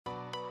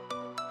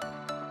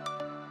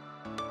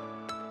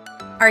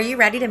Are you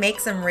ready to make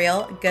some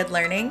real good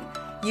learning?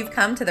 You've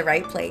come to the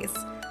right place.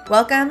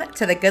 Welcome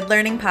to the Good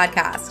Learning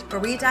Podcast,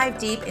 where we dive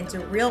deep into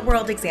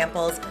real-world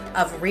examples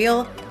of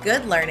real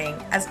good learning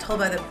as told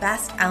by the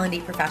best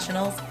L&D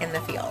professionals in the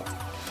field.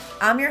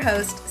 I'm your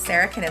host,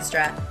 Sarah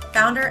Canistra,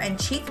 founder and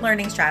chief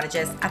learning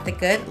strategist at the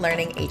Good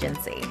Learning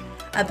Agency,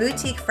 a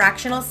boutique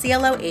fractional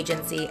CLO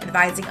agency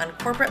advising on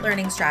corporate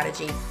learning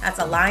strategy that's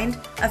aligned,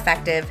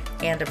 effective,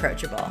 and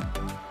approachable.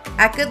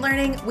 At Good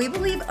Learning, we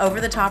believe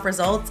over-the-top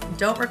results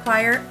don't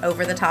require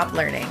over-the-top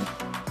learning.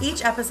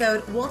 Each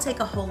episode, we'll take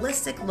a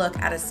holistic look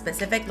at a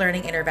specific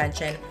learning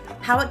intervention,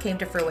 how it came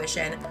to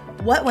fruition,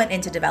 what went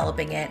into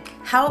developing it,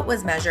 how it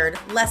was measured,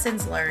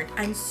 lessons learned,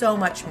 and so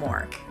much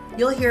more.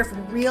 You'll hear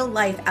from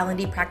real-life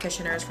L&D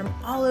practitioners from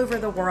all over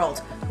the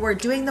world who are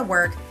doing the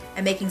work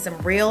and making some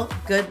real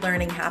good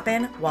learning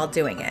happen while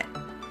doing it.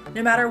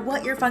 No matter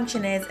what your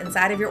function is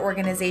inside of your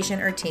organization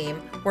or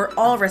team, we're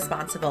all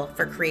responsible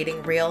for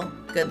creating real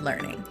good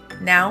learning.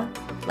 Now,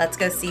 let's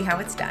go see how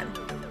it's done.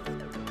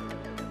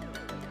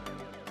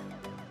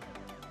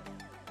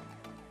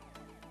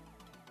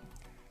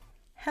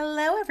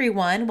 Hello,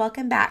 everyone.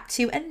 Welcome back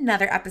to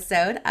another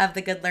episode of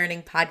the Good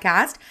Learning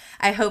Podcast.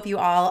 I hope you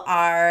all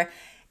are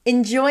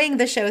enjoying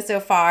the show so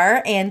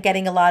far and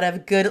getting a lot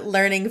of good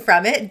learning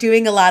from it,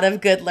 doing a lot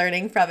of good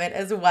learning from it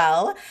as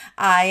well.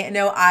 I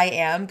know I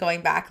am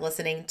going back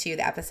listening to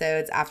the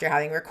episodes after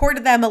having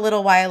recorded them a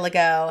little while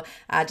ago,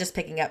 just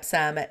picking up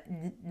some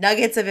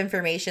nuggets of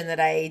information that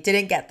I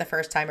didn't get the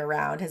first time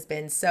around has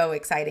been so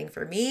exciting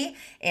for me,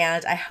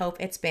 and I hope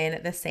it's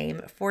been the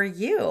same for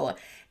you.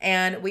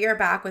 And we are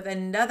back with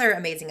another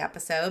amazing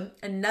episode,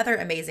 another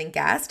amazing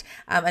guest,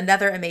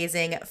 another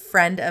amazing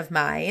friend of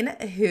mine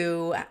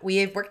who we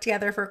have worked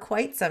together for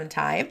quite some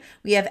time.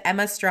 We have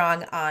Emma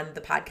Strong on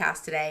the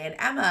podcast today. And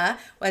Emma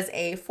was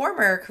a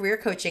former career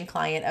coaching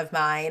client of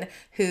mine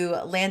who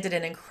landed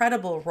an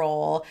incredible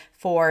role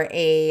for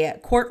a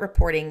court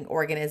reporting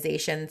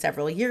organization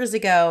several years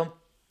ago.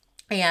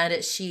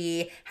 And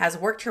she has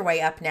worked her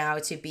way up now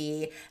to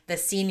be the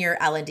senior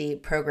L&D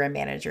program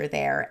manager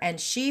there.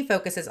 And she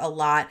focuses a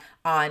lot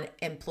on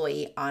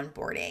employee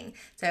onboarding.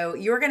 So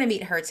you're going to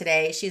meet her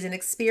today. She's an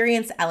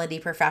experienced L&D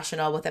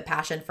professional with a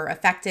passion for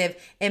effective,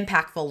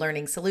 impactful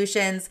learning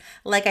solutions.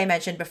 Like I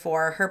mentioned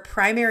before, her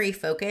primary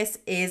focus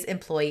is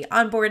employee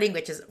onboarding,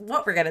 which is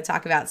what we're going to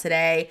talk about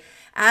today.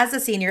 As a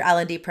senior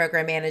L&D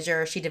program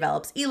manager, she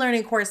develops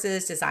e-learning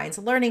courses, designs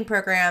learning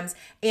programs,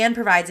 and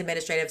provides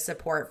administrative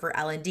support for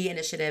L&D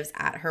initiatives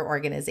at her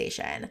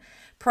organization.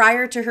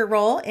 Prior to her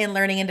role in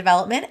learning and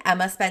development,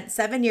 Emma spent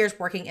 7 years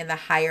working in the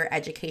higher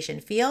education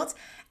field.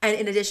 And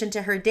in addition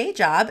to her day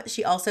job,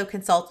 she also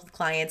consults with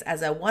clients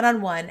as a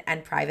one-on-one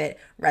and private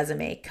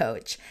resume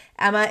coach.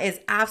 Emma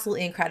is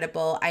absolutely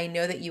incredible. I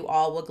know that you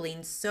all will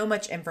glean so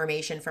much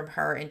information from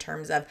her in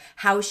terms of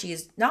how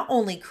she's not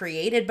only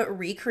created, but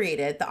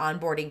recreated the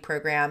onboarding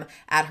program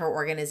at her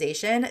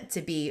organization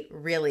to be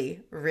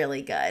really,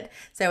 really good.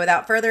 So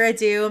without further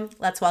ado,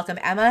 let's welcome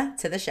Emma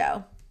to the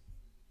show.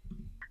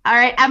 All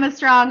right, Emma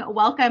Strong,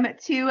 welcome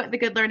to the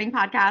Good Learning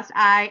Podcast.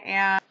 I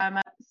am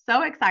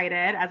so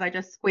excited, as I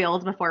just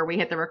squealed before we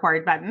hit the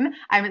record button.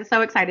 I'm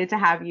so excited to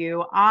have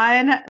you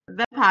on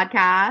the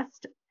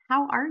podcast.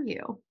 How are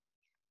you?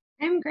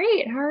 I'm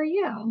great. How are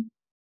you?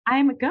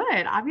 I'm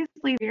good.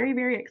 Obviously, very,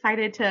 very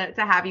excited to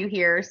have you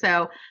here.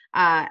 So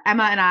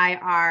Emma and I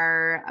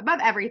are, above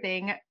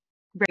everything,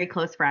 very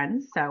close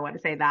friends. So I want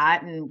to say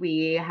that. And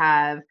we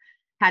have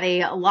had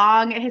a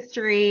long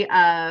history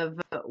of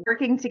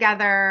working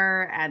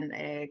together and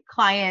a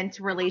client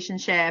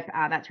relationship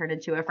that turned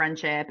into a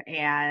friendship,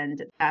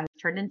 and that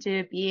turned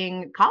into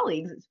being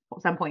colleagues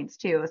at some points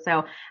too.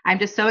 So I'm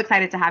just so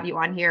excited to have you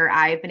on here.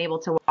 I've been able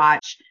to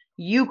watch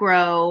you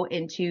grow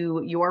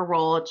into your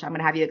role, which I'm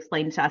going to have you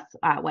explain to us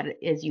what it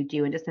is you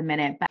do in just a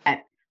minute. But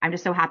I'm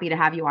just so happy to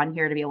have you on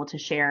here to be able to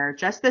share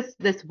just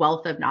this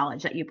wealth of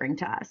knowledge that you bring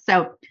to us.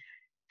 So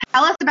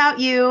tell us about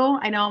you.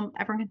 I know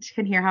everyone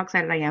can hear how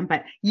excited I am,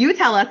 but you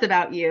tell us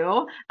about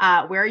you,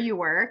 where you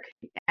work,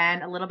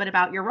 and a little bit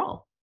about your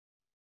role.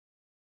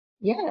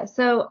 Yeah,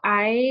 so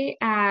I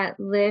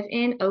live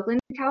in Oakland,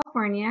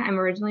 California. I'm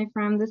originally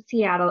from the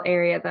Seattle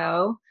area,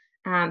 though,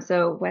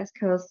 so West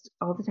Coast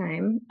all the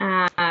time.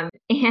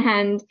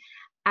 And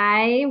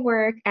I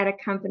work at a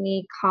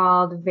company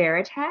called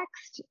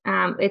Veritext.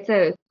 It's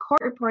a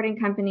court reporting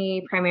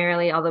company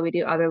primarily, although we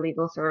do other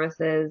legal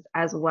services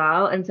as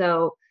well. And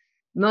so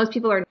most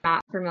people are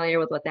not familiar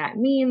with what that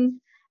means.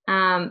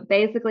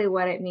 Basically,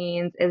 what it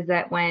means is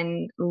that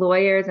when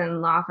lawyers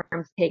and law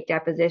firms take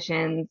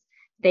depositions,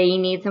 they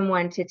need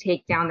someone to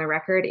take down the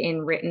record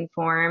in written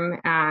form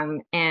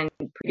and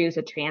produce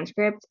a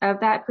transcript of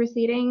that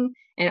proceeding.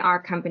 And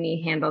our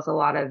company handles a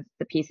lot of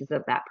the pieces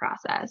of that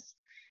process.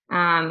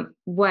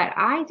 What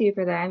I do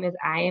for them is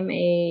I am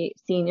a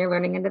senior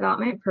learning and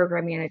development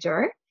program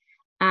manager.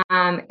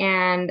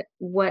 And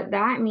what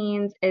that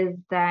means is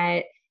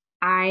that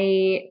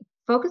I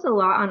focus a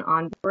lot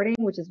on onboarding,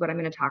 which is what I'm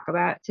going to talk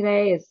about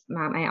today, is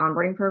my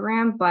onboarding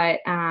program. But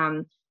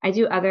I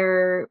do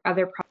other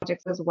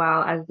projects as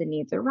well as the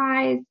needs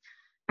arise.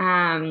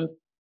 And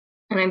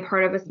I'm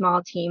part of a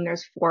small team.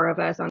 There's 4 of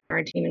us on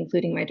our team,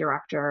 including my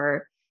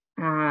director.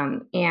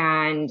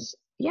 And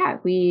yeah,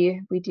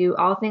 we do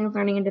all things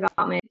learning and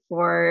development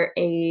for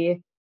a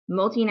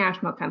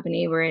multinational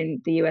company. We're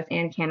in the US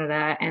and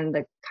Canada, and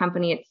the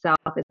company itself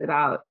is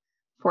about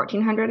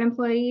 1,400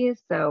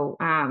 employees. So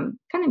kind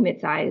of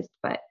mid-sized,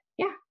 but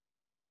yeah.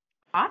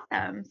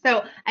 Awesome.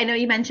 So I know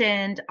you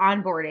mentioned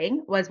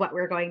onboarding was what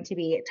we're going to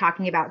be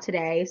talking about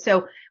today.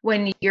 So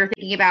when you're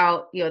thinking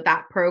about,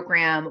 that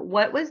program,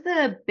 what was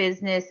the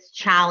business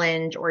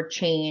challenge or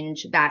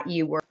change that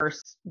you were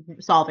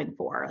solving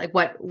for? Like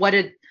what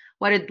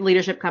did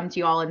leadership come to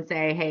you all and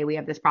say, "Hey, we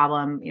have this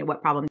problem."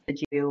 What problem did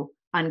you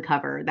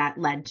uncover that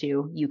led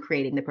to you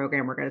creating the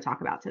program we're going to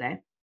talk about today?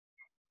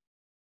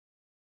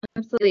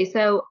 Absolutely.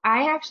 So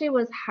I actually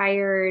was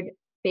hired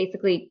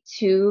basically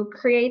to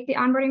create the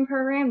onboarding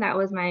program. That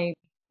was my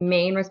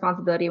main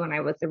responsibility when I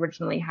was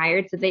originally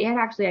hired. So they had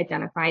actually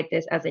identified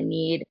this as a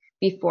need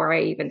before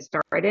I even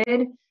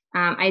started.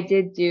 I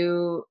did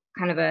do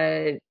kind of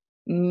a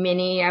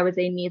mini, I would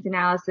say, needs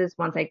analysis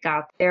once I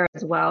got there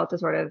as well to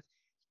sort of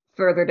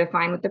further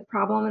define what the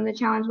problem and the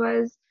challenge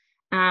was.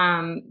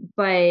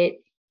 But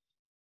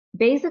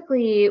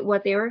basically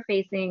what they were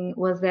facing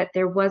was that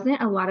there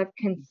wasn't a lot of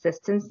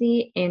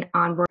consistency in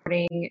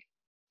onboarding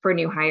for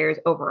new hires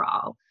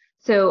overall.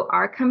 So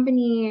our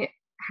company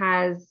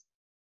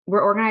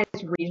we're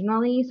organized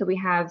regionally. So we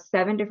have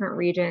 7 different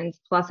regions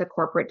plus a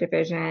corporate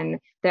division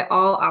that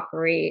all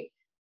operate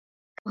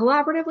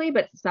collaboratively,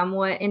 but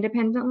somewhat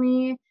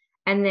independently.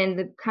 And then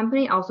the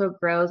company also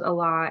grows a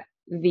lot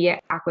via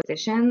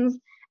acquisitions.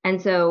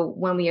 And so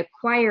when we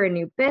acquire a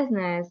new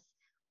business,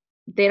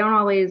 they don't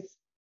always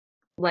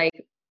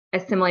like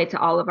assimilate to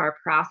all of our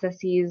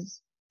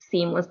processes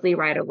seamlessly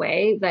right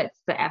away. That's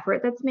the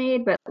effort that's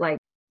made. But like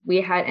we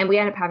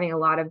end up having a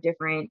lot of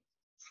different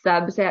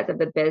subsets of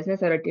the business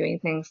that are doing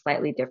things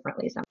slightly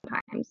differently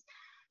sometimes.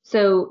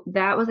 So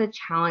that was a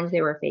challenge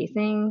they were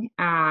facing.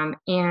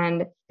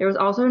 And there was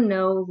also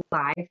no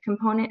live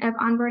component of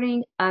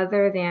onboarding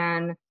other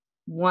than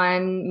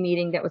one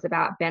meeting that was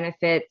about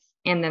benefits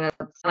and then a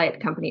slight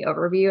company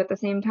overview at the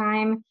same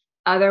time.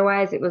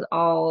 Otherwise, it was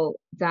all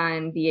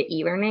done via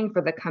e-learning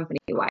for the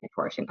company-wide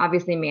portion.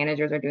 Obviously,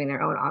 managers are doing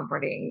their own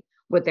onboarding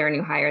with their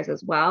new hires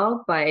as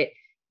well. But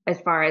as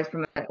far as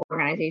from an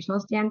organizational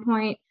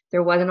standpoint,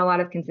 there wasn't a lot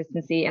of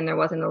consistency and there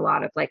wasn't a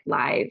lot of like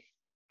live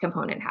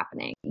component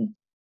happening.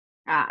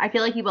 I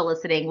feel like people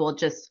listening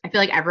I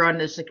feel like everyone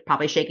is just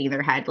probably shaking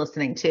their head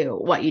listening to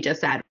what you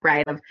just said,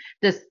 right? Of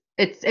this,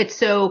 it's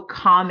so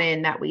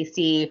common that we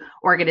see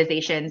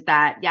organizations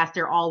that, yes,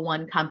 they're all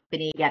one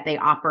company, yet they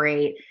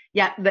operate,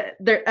 yet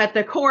they're at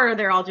the core,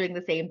 they're all doing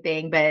the same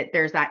thing, but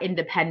there's that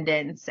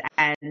independence.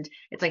 And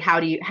it's like, how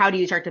do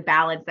you start to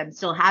balance them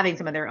still having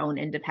some of their own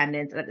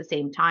independence and at the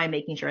same time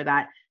making sure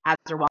that as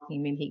they're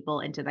welcoming people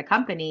into the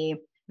company,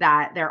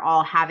 that they're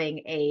all having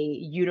a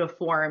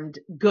uniformed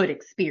good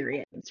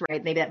experience,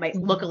 right? Maybe that might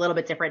look a little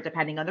bit different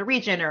depending on the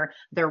region or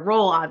their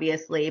role,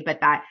 obviously, but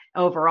that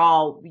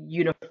overall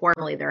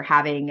uniformly they're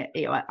having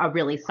a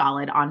really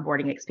solid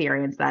onboarding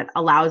experience that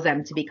allows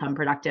them to become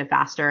productive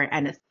faster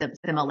and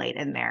assimilate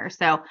in there.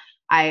 So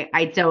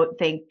I don't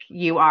think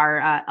you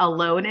are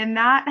alone in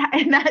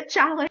that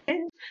challenge.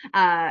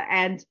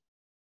 And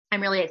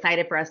I'm really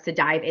excited for us to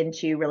dive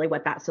into really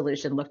what that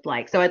solution looked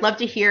like. So I'd love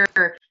to hear,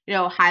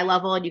 high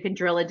level, and you can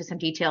drill into some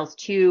details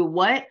too.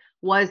 What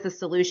was the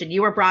solution?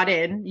 You were brought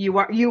in,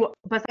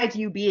 besides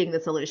you being the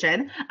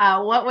solution,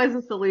 what was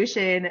the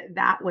solution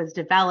that was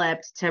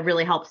developed to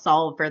really help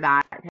solve for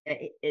that,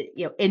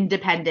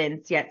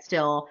 independence, yet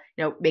still,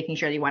 making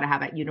sure that you want to have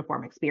that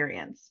uniform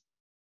experience?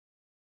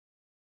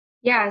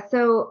 Yeah,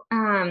 so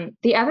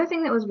the other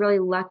thing that was really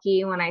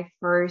lucky when I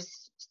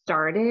first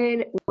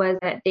started was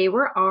that they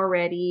were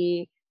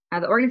already,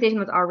 the organization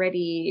was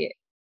already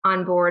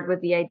on board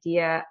with the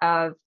idea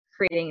of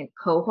creating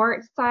a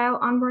cohort style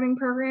onboarding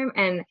program.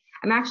 And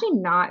I'm actually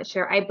not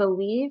sure. I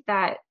believe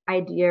that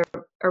idea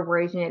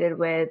originated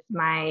with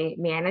my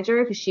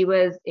manager because she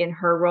was in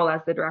her role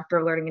as the director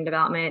of learning and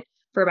development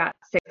for about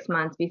 6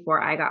 months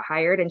before I got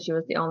hired, and she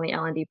was the only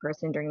L&D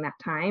person during that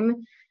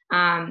time.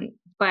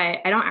 But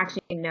I don't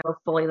actually know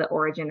fully the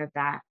origin of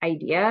that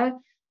idea.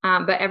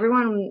 But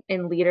everyone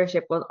in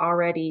leadership was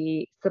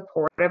already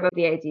supportive of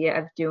the idea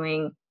of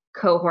doing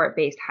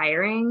cohort-based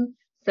hiring.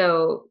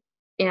 So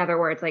in other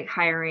words, like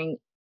hiring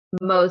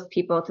most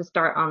people to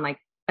start on like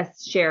a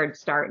shared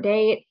start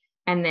date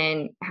and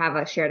then have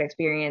a shared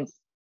experience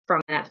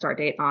from that start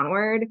date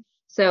onward.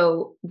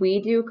 So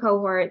we do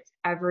cohorts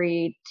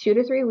every 2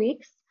 to 3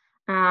 weeks.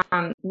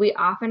 We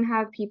often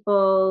have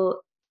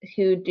people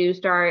who do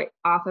start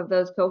off of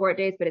those cohort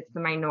days, but it's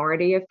the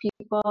minority of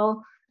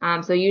people.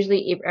 So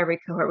usually every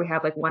cohort we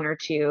have like 1 or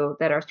 2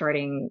 that are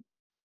starting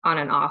on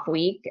an off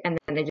week, and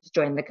then they just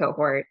join the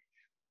cohort,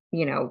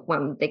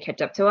 when they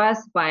catch up to us.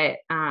 But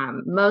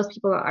most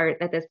people are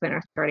at this point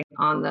are starting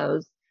on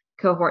those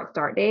cohort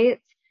start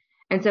dates.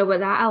 And so what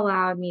that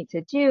allowed me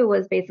to do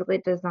was basically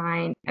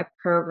design a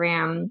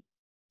program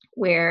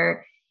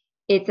where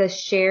it's a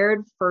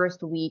shared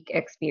first week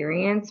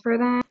experience for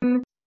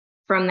them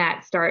from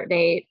that start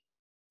date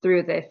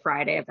through the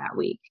Friday of that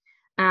week.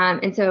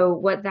 And so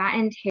what that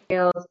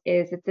entails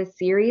is it's a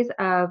series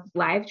of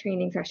live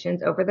training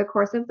sessions over the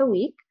course of the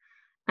week.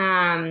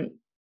 In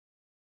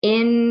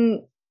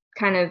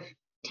kind of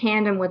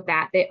tandem with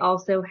that, they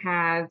also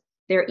have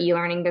their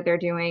e-learning that they're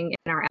doing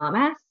in our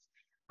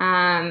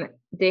LMS.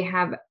 They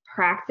have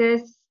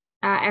practice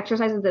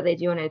exercises that they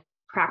do in a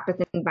practice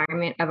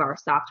environment of our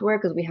software,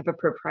 because we have a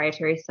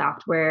proprietary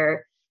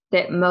software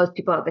that most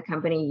people at the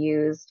company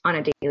use on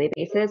a daily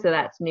basis. So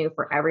that's new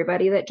for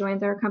everybody that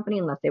joins our company,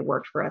 unless they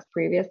worked for us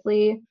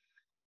previously.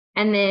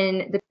 And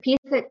then the piece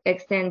that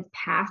extends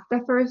past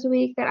the first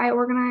week that I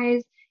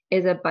organize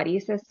is a buddy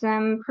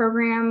system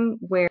program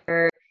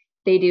where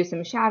they do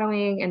some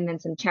shadowing and then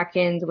some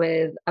check-ins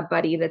with a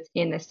buddy that's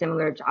in a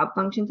similar job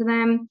function to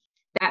them.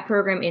 That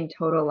program in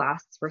total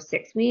lasts for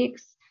 6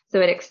 weeks. So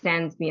it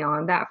extends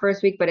beyond that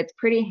first week, but it's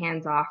pretty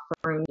hands-off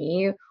for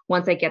me.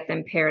 Once I get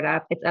them paired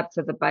up, it's up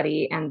to the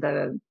buddy and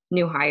the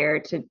new hire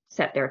to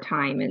set their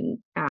time and,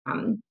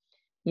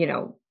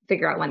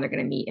 figure out when they're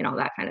going to meet and all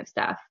that kind of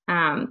stuff.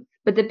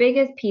 But the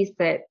biggest piece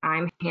that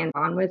I'm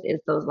hands-on with is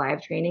those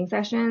live training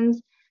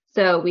sessions.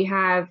 So we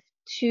have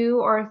 2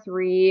 or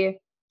 3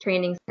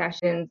 training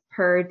sessions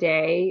per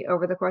day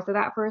over the course of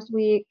that first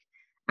week.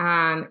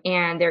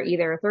 And they're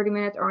either 30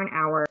 minutes or an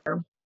hour.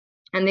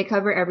 And they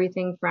cover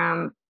everything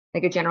from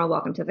like a general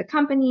welcome to the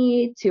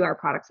company, to our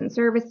products and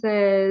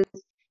services,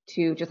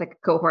 to just like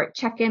a cohort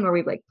check-in where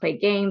we like play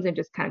games and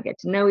just kind of get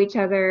to know each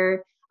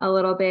other a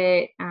little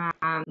bit,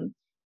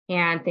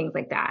 and things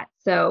like that.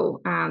 So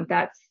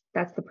that's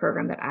the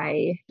program that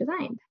I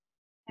designed.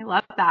 I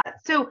love that.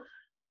 So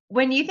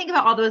when you think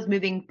about all those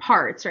moving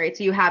parts, right?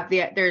 So you have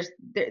there's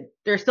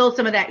still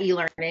some of that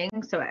e-learning.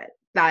 So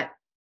that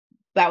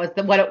was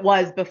what it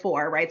was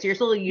before, right? So you're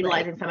still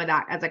utilizing some of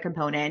that as a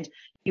component.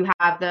 You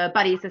have the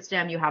buddy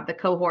system, you have the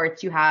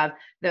cohorts, you have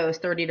those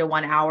 30 to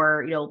 1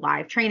 hour,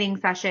 live training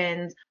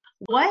sessions.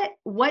 What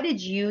did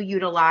you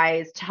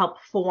utilize to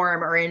help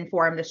form or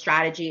inform the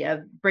strategy of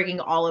bringing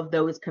all of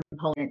those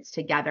components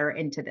together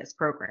into this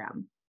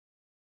program?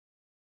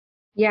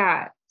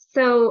 Yeah.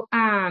 So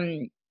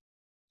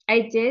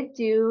I did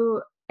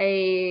do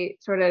a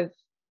sort of,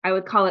 I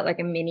would call it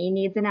like a mini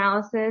needs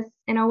analysis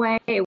in a way.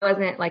 It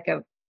wasn't like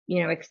a,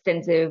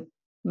 extensive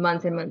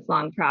months and months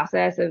long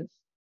process of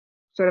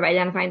sort of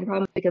identifying the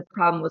problem, because the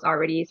problem was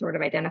already sort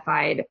of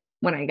identified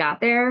when I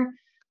got there.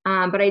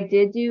 But I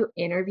did do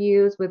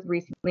interviews with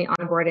recently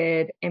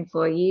onboarded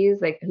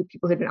employees, like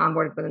people who'd been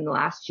onboarded within the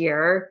last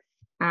year,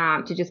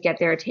 to just get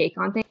their take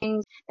on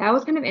things. That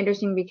was kind of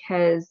interesting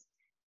because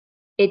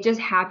it just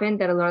happened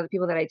that a lot of the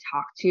people that I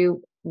talked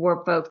to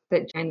were folks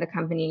that joined the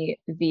company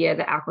via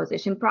the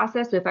acquisition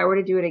process. So if I were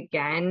to do it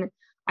again,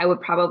 I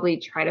would probably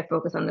try to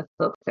focus on the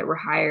folks that were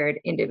hired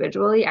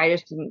individually. I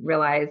just didn't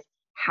realize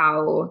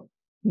how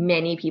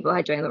many people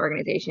had joined the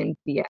organization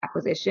via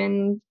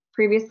acquisition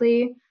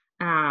previously.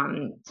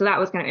 So that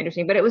was kind of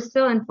interesting, but it was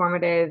still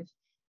informative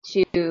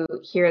to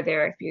hear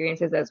their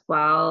experiences as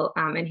well,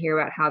 and hear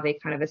about how they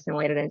kind of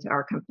assimilated into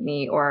our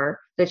company or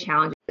the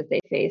challenges that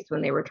they faced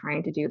when they were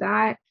trying to do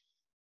that.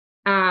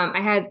 I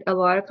had a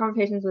lot of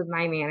conversations with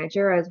my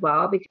manager as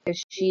well,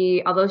 because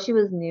although she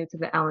was new to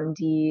the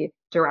L&D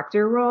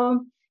director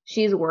role,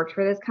 she's worked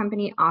for this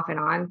company off and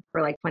on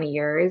for like 20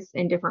 years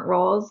in different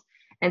roles.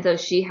 And so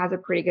she has a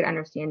pretty good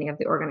understanding of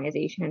the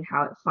organization and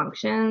how it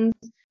functions,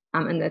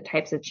 and the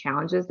types of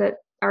challenges that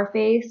are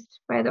faced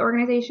by the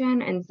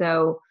organization. And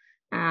so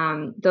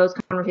those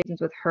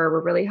conversations with her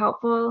were really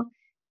helpful.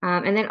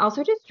 And then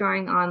also just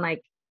drawing on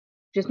like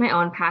just my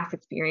own past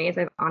experience.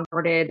 I've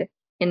onboarded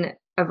in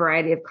a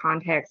variety of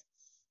contexts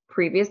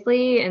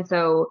previously. And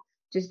so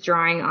just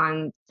drawing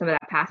on some of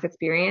that past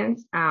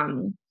experience.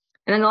 And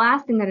then the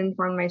last thing that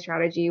informed my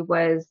strategy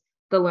was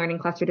the learning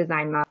cluster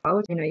design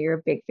mode. I know you're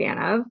a big fan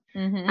of.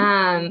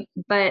 Mm-hmm.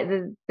 But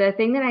the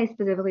thing that I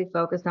specifically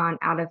focused on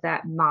out of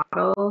that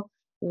model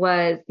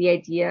was the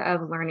idea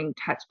of learning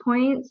touch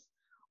points,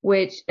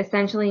 which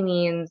essentially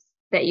means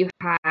that you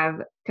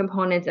have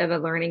components of a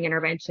learning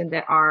intervention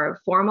that are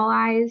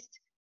formalized,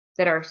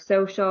 that are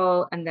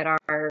social, and that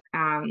are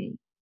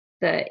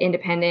the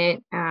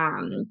independent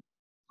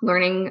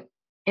learning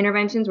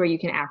interventions where you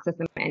can access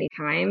them at any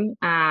time.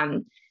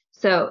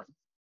 So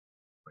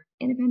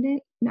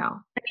independent? No.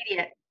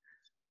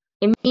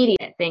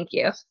 Immediate. Thank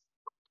you.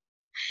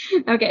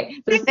 Okay.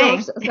 So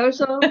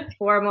social,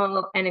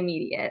 formal, and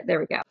immediate. There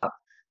we go.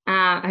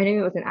 I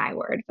knew it was an I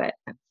word, but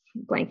I'm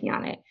blanking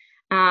on it.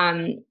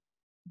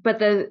 But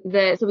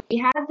so we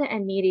have the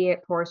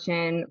immediate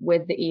portion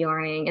with the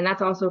e-learning, and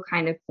that's also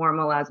kind of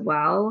formal as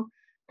well.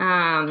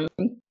 And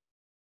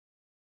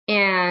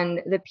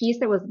the piece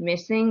that was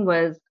missing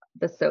was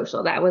the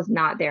social. That was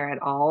not there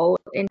at all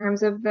in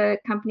terms of the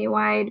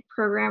company-wide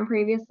program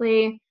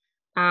previously.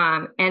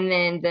 And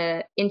then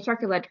the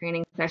instructor-led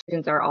training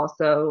sessions are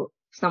also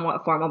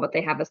somewhat formal, but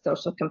they have a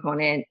social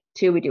component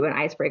too. We do an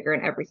icebreaker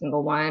in every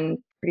single one,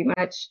 pretty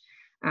much.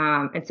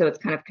 And so it's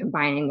kind of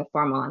combining the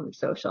formal and the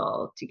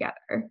social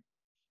together.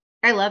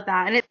 I love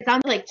that. And it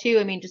sounds like too,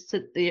 I mean, just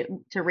to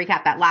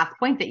recap that last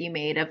point that you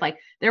made of like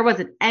there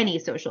wasn't any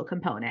social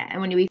component. And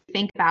when we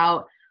think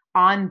about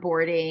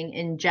onboarding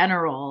in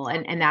general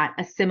and that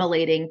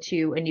assimilating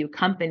to a new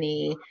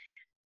company,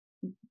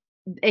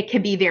 it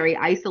can be very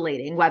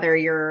isolating, whether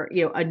you're,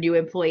 a new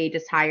employee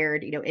just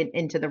hired,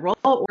 into the role,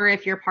 or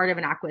if you're part of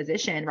an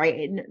acquisition, right?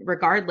 And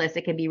regardless,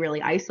 it can be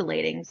really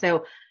isolating.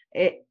 So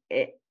it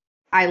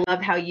I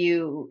love how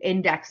you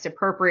indexed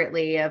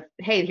appropriately of,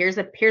 hey, here's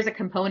a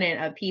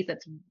component, a piece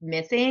that's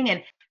missing,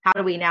 and how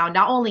do we now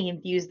not only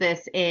infuse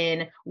this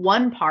in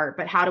one part,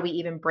 but how do we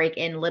even break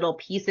in little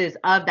pieces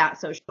of that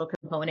social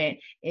component?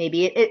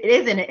 Maybe it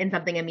is in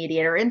something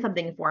immediate or in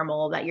something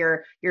formal that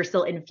you're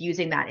still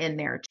infusing that in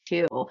there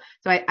too. So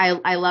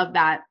I love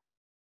that.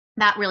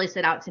 That really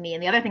stood out to me.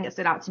 And the other thing that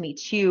stood out to me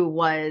too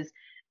was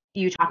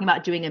you talking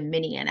about doing a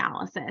mini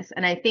analysis.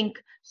 And I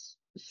think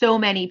so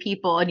many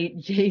people, and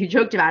you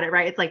joked about it,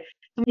 right? It's like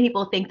so many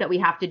people think that we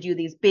have to do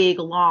these big,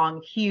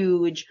 long,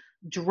 huge,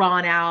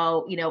 drawn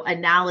out,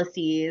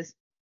 analyses,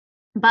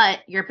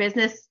 but your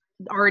business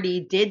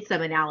already did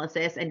some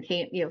analysis and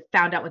came,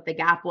 found out what the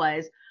gap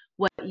was.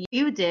 What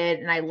you did,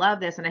 and I love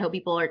this, and I hope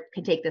people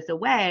can take this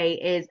away,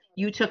 is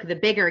you took the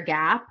bigger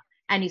gap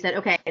and you said,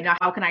 okay, now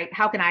how can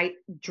I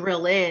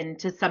drill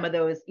into some of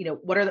those,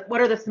 what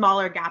are the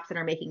smaller gaps that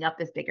are making up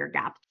this bigger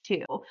gap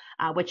too,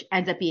 which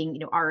ends up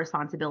being, our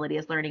responsibility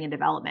as learning and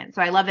development.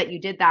 So I love that you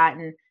did that,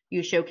 and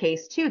you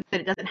showcase too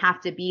that it doesn't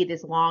have to be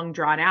this long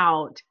drawn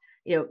out,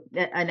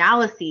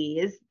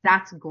 analyses.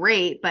 That's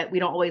great, but we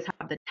don't always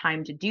have the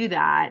time to do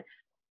that.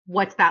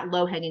 What's that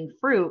low hanging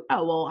fruit?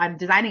 Oh, well, I'm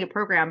designing a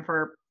program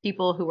for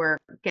people who are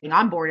getting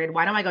onboarded.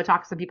 Why don't I go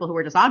talk to some people who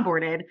are just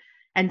onboarded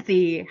and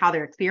see how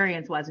their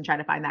experience was and try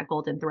to find that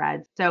golden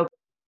thread? So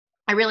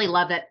I really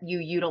love that you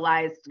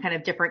utilized kind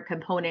of different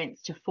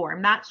components to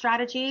form that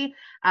strategy,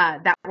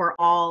 that were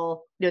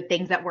all,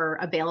 things that were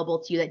available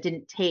to you that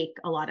didn't take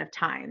a lot of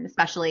time.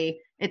 Especially,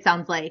 it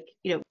sounds like,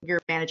 your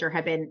manager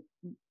had been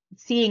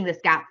seeing this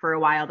gap for a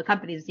while. The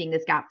company's seeing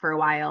this gap for a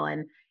while,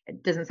 and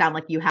it doesn't sound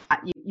like you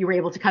were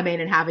able to come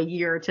in and have a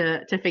year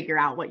to figure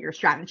out what your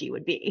strategy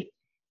would be.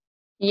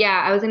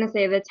 Yeah, I was going to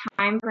say the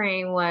time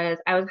frame was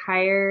I was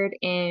hired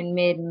in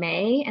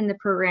mid-May and the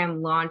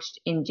program launched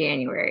in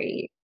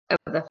January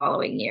of the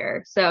following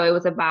year. So it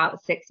was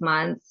about 6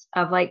 months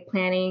of like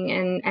planning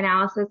and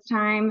analysis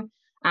time.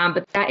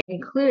 But that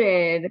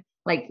included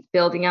like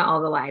building out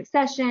all the live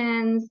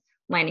sessions,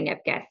 lining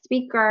up guest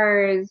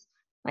speakers,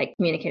 like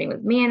communicating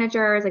with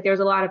managers. Like there was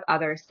a lot of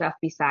other stuff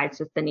besides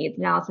just the needs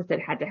analysis that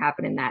had to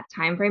happen in that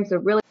time frame. So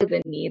really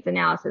the needs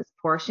analysis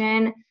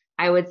portion,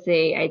 I would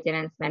say I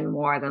didn't spend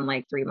more than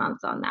like 3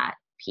 months on that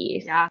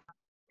piece. Yeah.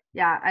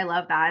 Yeah, I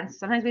love that. And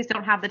sometimes we just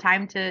don't have the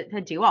time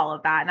to do all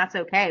of that, and that's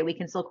okay. We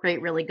can still create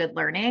really good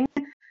learning,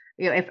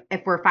 if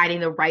we're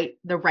finding the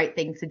right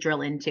things to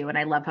drill into. And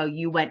I love how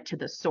you went to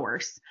the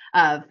source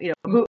of,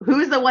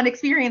 who's the one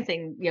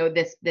experiencing,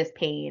 this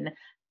pain,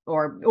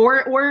 or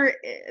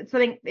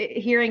something,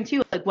 hearing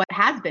too, like what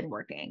has been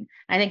working.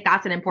 I think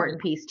that's an important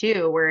piece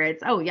too, where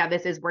it's, oh yeah,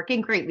 this is working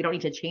great, we don't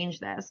need to change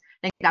this.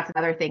 I think that's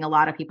another thing a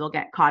lot of people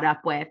get caught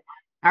up with.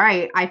 All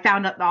right, I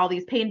found out all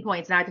these pain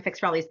points and I have to fix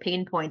for all these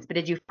pain points, but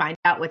did you find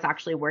out what's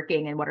actually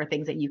working and what are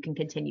things that you can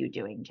continue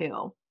doing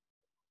too?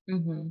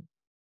 Mm-hmm.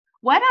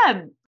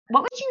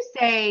 What would you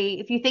say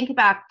if you think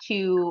back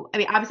to, I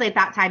mean, obviously at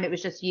that time it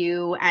was just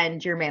you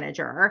and your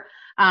manager.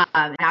 Now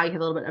you have a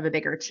little bit of a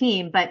bigger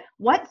team, but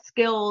what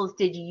skills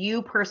did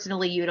you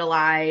personally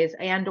utilize,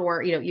 and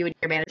or, you and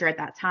your manager at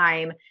that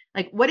time,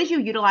 like what did you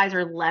utilize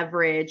or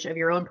leverage of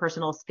your own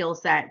personal skill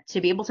set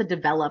to be able to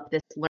develop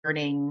this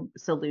learning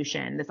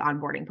solution, this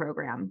onboarding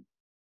program?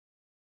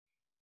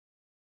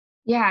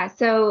 Yeah,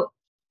 so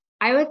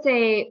I would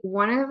say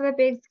one of the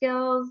big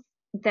skills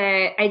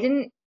that I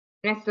didn't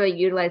necessarily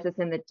utilize this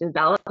in the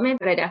development,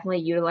 but I definitely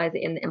utilize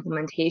it in the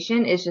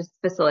implementation is just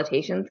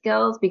facilitation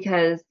skills.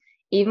 Because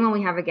even when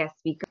we have a guest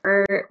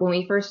speaker, when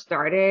we first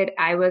started,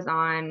 I was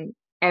on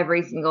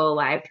every single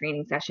live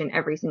training session,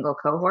 every single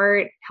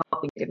cohort,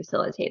 helping to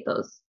facilitate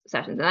those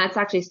sessions. And that's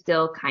actually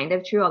still kind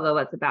of true, although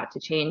that's about to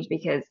change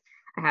because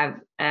I have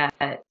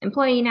an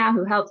employee now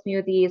who helps me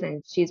with these,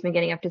 and she's been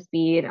getting up to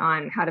speed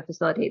on how to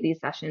facilitate these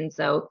sessions.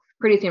 So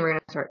pretty soon we're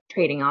going to start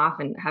trading off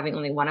and having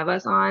only one of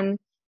us on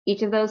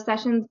each of those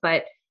sessions.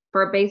 But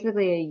for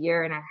basically a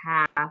year and a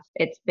half,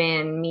 it's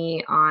been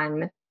me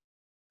on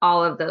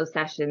all of those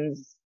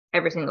sessions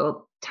every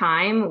single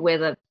time,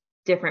 with a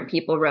different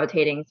people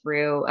rotating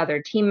through,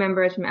 other team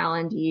members from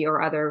L&D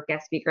or other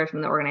guest speakers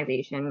from the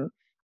organization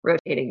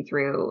rotating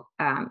through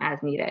as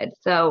needed.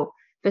 So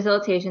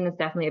facilitation is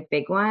definitely a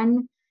big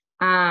one.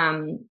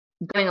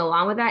 Going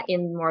along with that,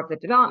 in more of the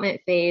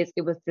development phase,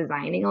 it was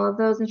designing all of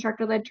those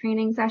instructor-led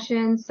training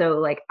sessions. So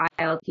like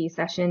ILT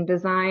session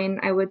design,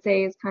 I would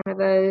say, is kind of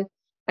a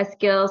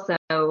skill.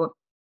 So,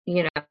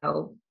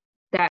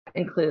 that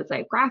includes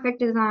like graphic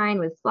design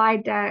with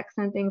slide decks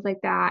and things like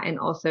that. And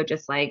also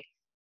just like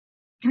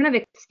kind of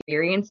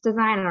experience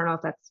design. I don't know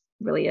if that's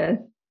really a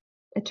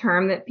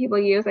term that people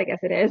use. I guess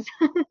it is.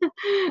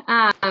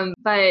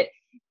 But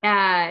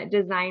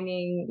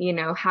designing,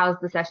 how's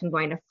the session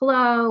going to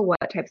flow?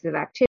 What types of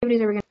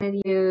activities are we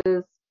going to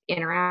use?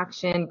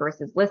 Interaction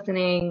versus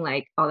listening,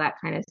 like all that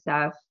kind of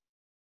stuff.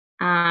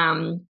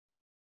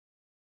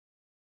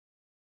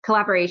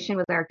 Collaboration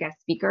with our guest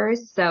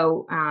speakers.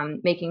 So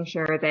making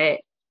sure that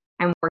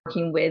I'm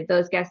working with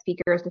those guest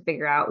speakers to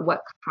figure out what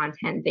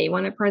content they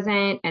want to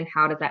present and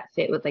how does that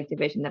fit with like the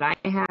vision that I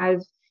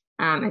have,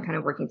 and kind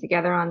of working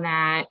together on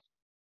that.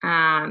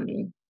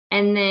 And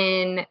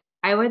then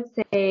I would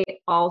say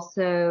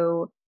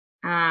also,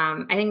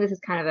 I think this is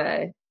kind of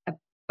a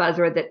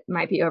buzzword that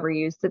might be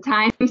overused at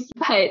times,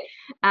 but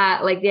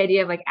like the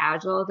idea of like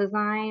agile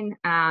design,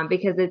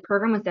 because the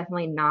program was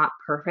definitely not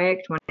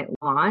perfect when it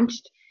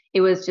launched.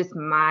 It was just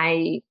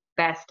my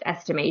best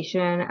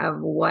estimation of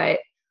what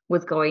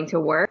was going to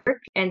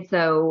work. And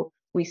so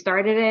we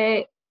started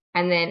it,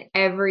 and then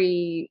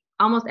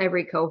almost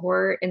every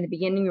cohort in the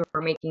beginning, we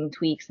were making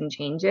tweaks and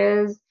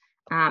changes,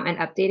 and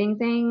updating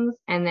things.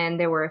 And then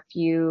there were a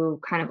few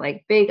kind of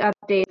like big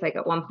updates. Like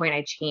at one point,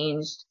 I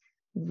changed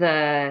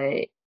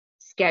the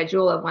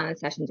schedule of when the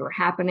sessions were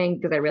happening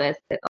because I realized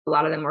that a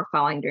lot of them were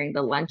falling during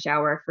the lunch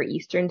hour for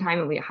Eastern time,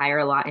 and we hire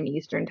a lot in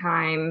Eastern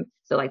time.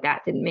 So like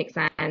that didn't make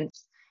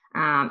sense,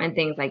 and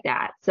things like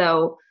that.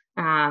 So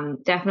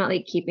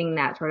definitely keeping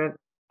that sort of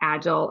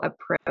agile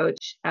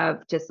approach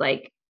of just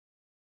like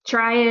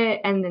try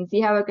it and then see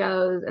how it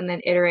goes and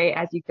then iterate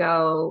as you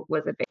go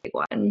was a big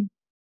one.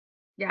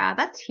 Yeah,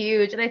 that's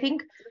huge. And I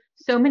think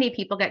so many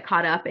people get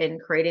caught up in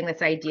creating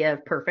this idea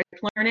of perfect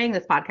learning.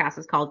 This podcast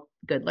is called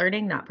Good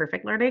Learning, not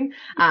Perfect Learning,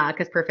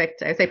 because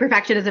I say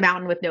perfection is a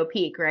mountain with no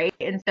peak, right?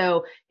 And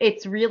so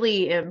it's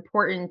really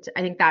important,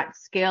 I think, that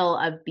skill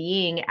of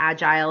being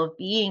agile, of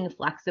being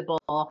flexible,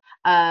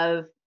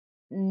 of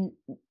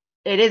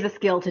it is a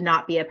skill to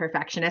not be a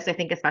perfectionist, I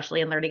think,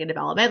 especially in learning and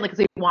development, because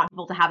we want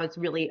people to have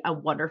a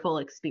wonderful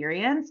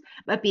experience,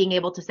 but being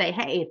able to say,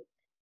 hey,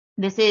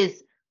 this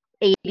is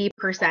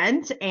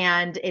 80%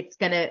 and it's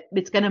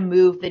gonna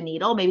move the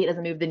needle. Maybe it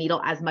doesn't move the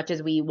needle as much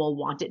as we will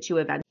want it to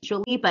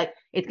eventually, but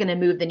it's gonna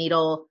move the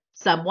needle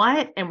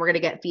somewhat, and we're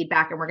gonna get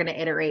feedback and we're gonna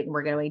iterate and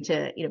we're going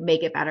to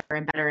make it better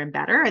and better and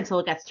better until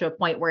it gets to a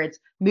point where it's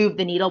moved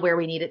the needle where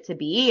we need it to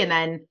be.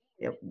 And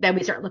then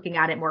we start looking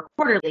at it more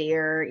quarterly,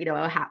 or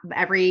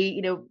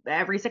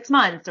every 6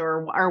 months,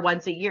 or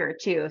once a year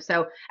too.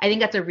 So I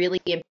think that's a really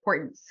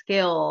important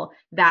skill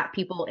that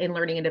people in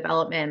learning and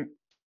development,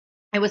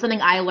 it was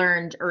something I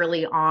learned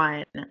early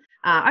on.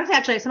 I was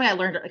actually something I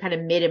learned kind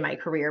of mid in my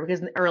career,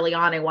 because early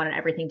on I wanted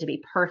everything to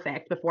be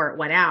perfect before it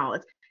went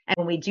out. And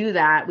when we do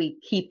that, we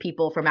keep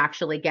people from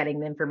actually getting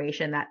the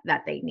information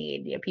that they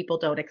need. People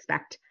don't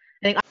expect,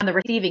 I think, on the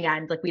receiving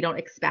end, like, we don't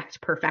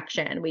expect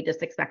perfection. We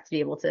just expect to be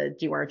able to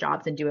do our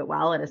jobs and do it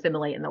well and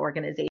assimilate in the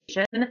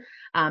organization.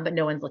 But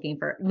no one's looking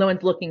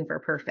for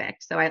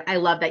perfect. So I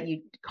love that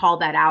you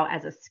called that out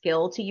as a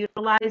skill to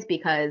utilize,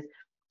 because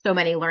so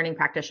many learning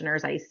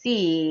practitioners I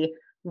see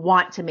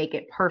want to make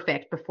it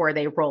perfect before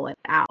they roll it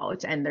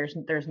out, and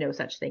there's no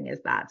such thing as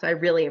that. So I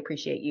really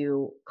appreciate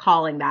you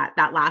calling that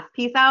last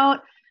piece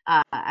out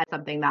as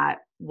something that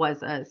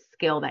was a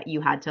skill that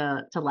you had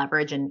to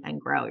leverage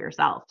and grow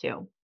yourself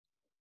too.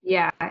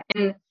 Yeah,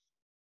 and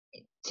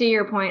to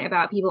your point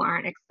about people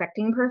aren't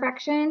expecting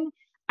perfection,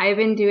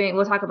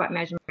 we'll talk about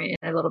measurement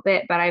in a little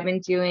bit, but I've been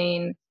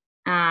doing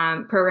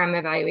program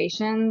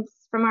evaluations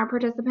from our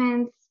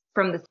participants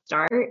from the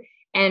start.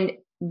 And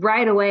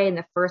right away in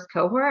the first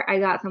cohort, I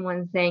got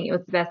someone saying it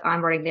was the best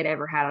onboarding they'd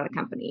ever had at a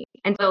company.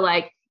 And so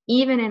like,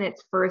 even in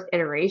its first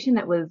iteration,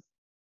 that was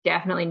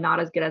definitely not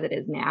as good as it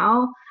is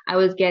now, I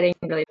was getting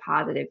really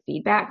positive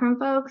feedback from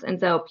folks. And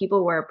so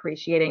people were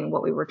appreciating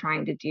what we were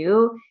trying to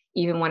do,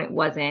 even when it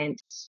wasn't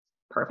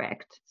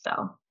perfect.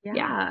 So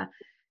yeah.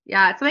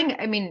 It's something,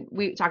 I mean,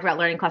 we talked about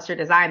learning cluster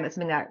design. That's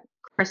something that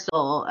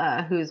Crystal,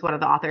 who's one of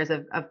the authors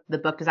of the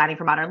book Designing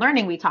for Modern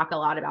Learning, we talk a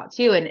lot about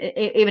too. And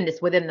even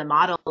just within the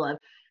model of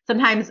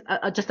sometimes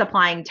just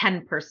applying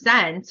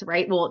 10%,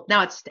 right? Well,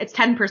 now it's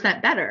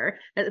 10% better.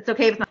 It's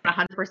okay if it's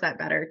not 100%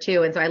 better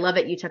too. And so I love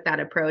that you took that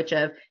approach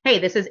of, hey,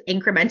 this is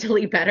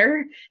incrementally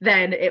better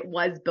than it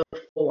was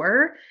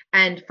before.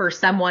 And for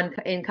someone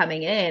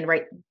coming in,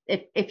 right,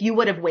 if you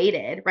would have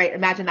waited, right,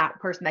 imagine that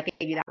person that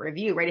gave you that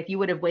review, right? If you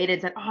would have waited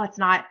and said, oh, it's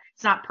not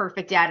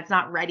perfect yet, it's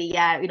not ready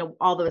yet,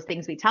 all those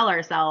things we tell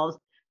ourselves,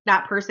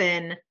 that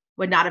person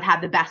would not have had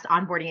the best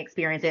onboarding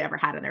experience they ever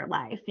had in their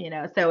life,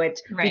 So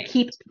Right.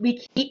 we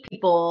keep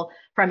people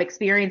from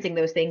experiencing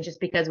those things just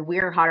because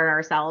we're hard on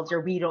ourselves,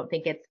 or we don't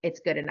think it's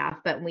good enough.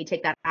 But when we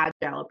take that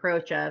agile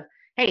approach of,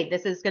 hey,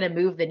 this is going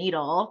to move the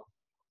needle,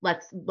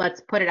 let's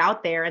put it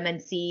out there and then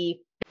see,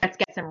 let's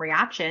get some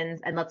reactions,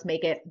 and let's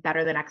make it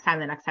better the next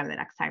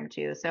time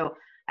too. So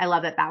I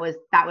love that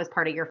was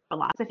part of your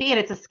philosophy, and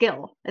it's a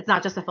skill. It's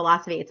not just a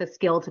philosophy, it's a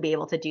skill to be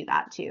able to do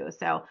that too.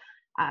 So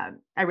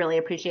I really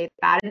appreciate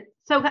that. And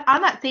so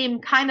on that same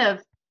kind of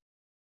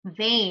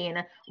vein,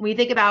 when we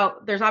think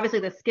about, there's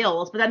obviously the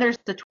skills, but then there's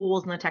the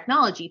tools and the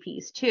technology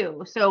piece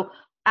too. So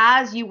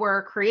as you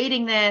were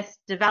creating this,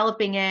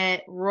 developing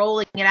it,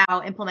 rolling it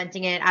out,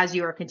 implementing it as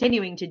you are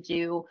continuing to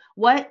do,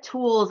 what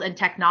tools and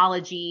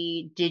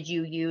technology did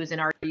you use and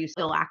are you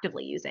still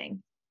actively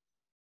using?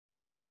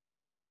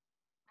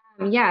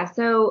 Yeah,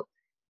 so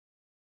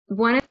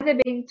one of the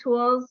big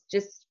tools,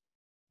 just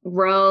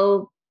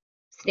real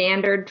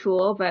standard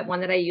tool, but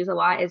one that I use a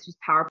lot is just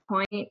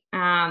PowerPoint.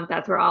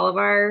 That's where all of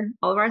our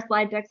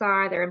slide decks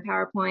are. They're in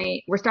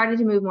PowerPoint. We're starting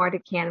to move more to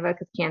Canva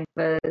because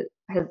Canva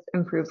has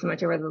improved so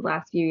much over the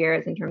last few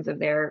years in terms of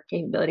their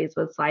capabilities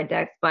with slide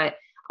decks. But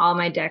all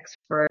my decks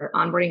for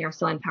onboarding are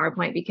still in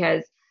PowerPoint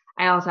because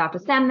I also have to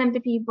send them to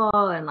people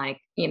and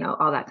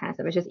all that kind of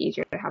stuff. It's just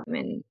easier to have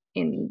them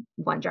in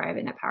OneDrive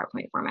in a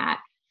PowerPoint format.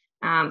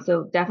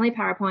 So definitely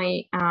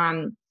PowerPoint.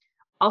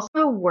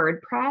 Also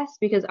WordPress,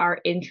 because our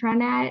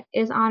intranet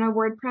is on a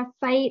WordPress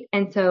site.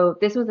 And so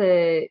this was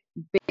a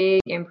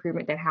big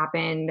improvement that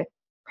happened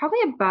probably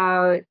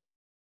about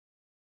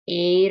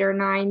 8 or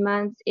 9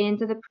 months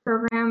into the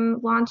program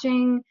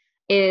launching,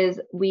 is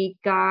we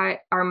got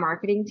our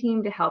marketing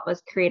team to help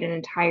us create an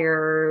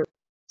entire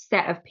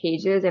set of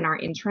pages in our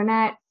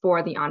intranet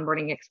for the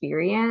onboarding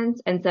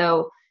experience. And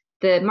so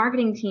the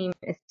marketing team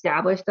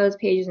established those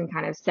pages and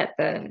kind of set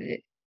the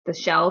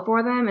shell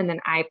for them, and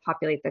then I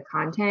populate the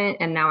content,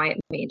 and now I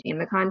maintain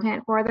the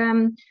content for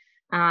them.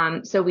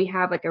 So we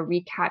have like a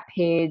recap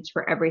page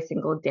for every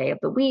single day of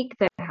the week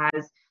that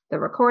has the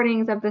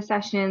recordings of the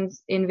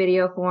sessions in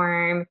video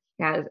form.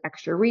 It has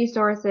extra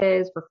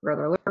resources for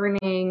further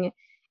learning.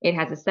 It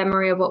has a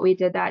summary of what we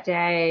did that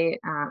day,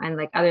 and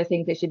like other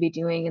things they should be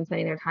doing and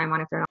spending their time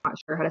on if they're not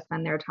sure how to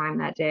spend their time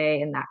that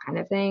day, and that kind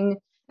of thing.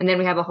 And then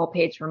we have a whole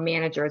page for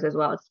managers as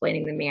well,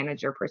 explaining the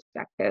manager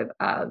perspective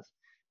of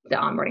the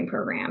onboarding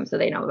program so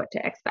they know what to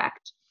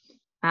expect.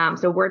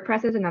 So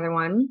WordPress is another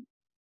one.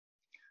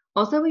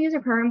 Also, we use a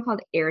program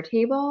called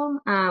Airtable,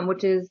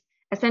 which is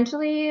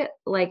essentially if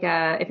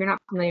you're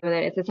not familiar with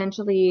it, it's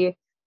essentially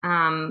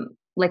it's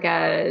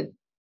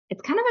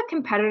kind of a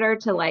competitor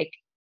to like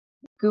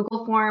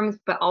Google Forms,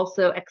 but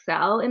also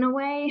Excel in a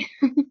way,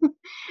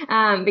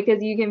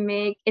 because you can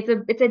make it's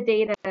a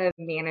data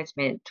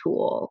management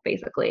tool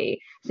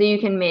basically. So you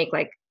can make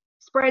like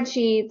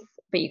spreadsheets,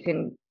 but you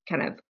can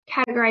kind of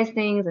categorize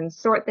things and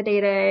sort the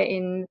data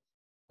in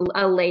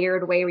a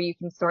layered way where you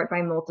can sort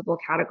by multiple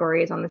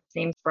categories on the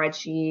same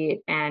spreadsheet,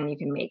 and you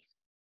can make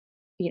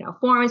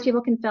forms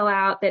people can fill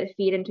out that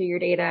feed into your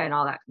data and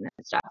all that kind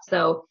of stuff.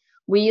 So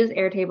we use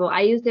Airtable.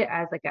 I used it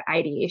as like an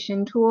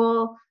ideation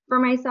tool for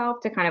myself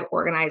to kind of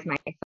organize my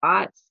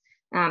thoughts.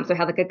 So I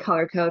had like a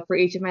color code for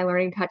each of my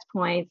learning touch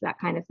points, that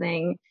kind of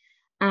thing.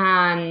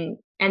 And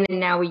then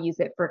now we use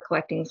it for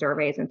collecting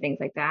surveys and things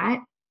like that.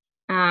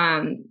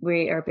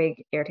 We are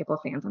big Airtable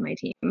fans on my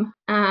team.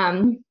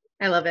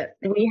 I love it.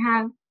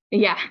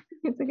 Yeah,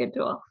 it's a good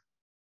tool.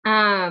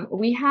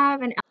 We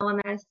have an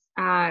LMS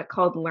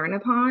called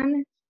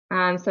LearnUpon.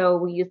 So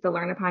we use the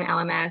LearnUpon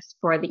LMS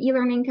for the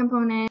e-learning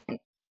component.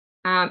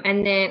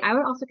 And then I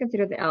would also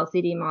consider the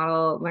LCD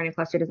model, learning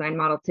cluster design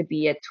model, to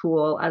be a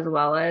tool as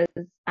well as,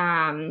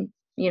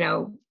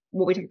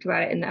 what we talked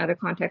about in the other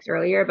context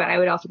earlier. But I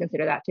would also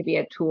consider that to be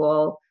a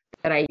tool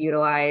that I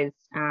utilize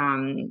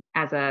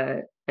as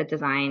a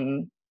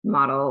design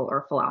model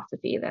or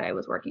philosophy that I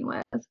was working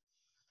with.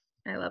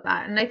 I love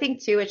that. And I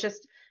think too, it's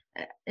just,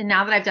 and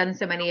now that I've done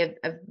so many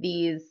of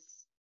these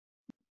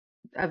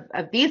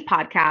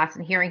podcasts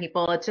and hearing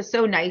people, it's just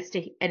so nice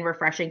and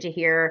refreshing to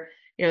hear,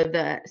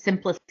 the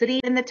simplicity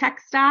in the tech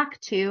stack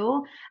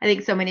too. I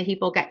think so many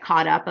people get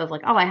caught up of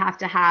like, oh, I have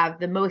to have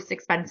the most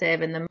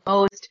expensive and the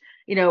most,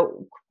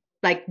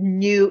 like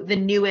the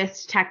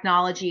newest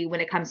technology when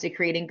it comes to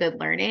creating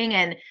good learning.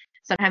 And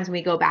sometimes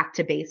we go back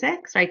to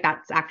basics, right?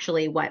 That's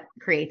actually what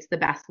creates the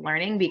best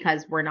learning,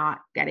 because we're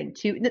not getting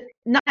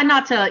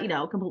not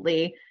to,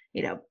 completely,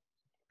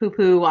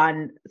 poo-poo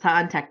on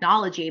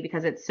technology,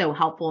 because it's so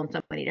helpful in so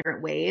many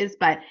different ways.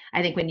 But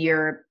I think when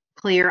you're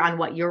clear on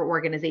what your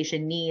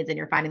organization needs and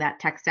you're finding that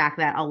tech stack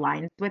that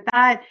aligns with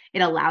that,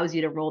 it allows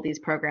you to roll these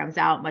programs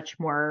out much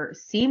more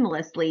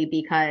seamlessly,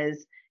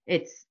 because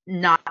it's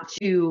not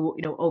too,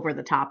 over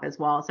the top as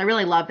well. So I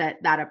really love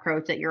that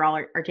approach that you're all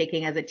are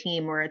taking as a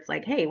team, where it's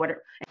like, hey, what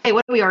do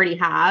we already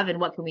have and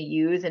what can we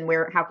use, and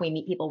how can we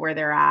meet people where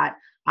they're at,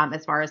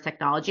 as far as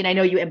technology. And I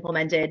know you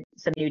implemented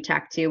some new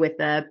tech too with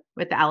the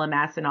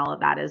LMS and all of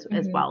that as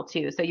well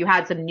too. So you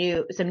had some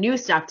new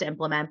stuff to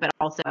implement, but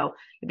also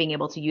being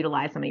able to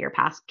utilize some of your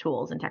past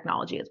tools and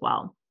technology as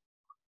well.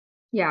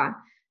 Yeah.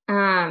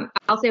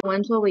 I'll say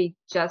one tool we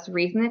just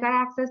recently got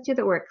access to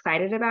that we're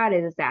excited about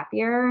is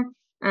Zapier.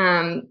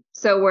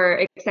 So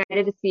we're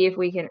excited to see if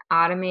we can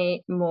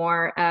automate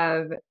more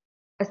of,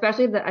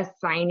 especially the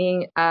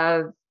assigning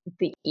of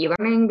the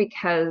e-learning,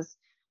 because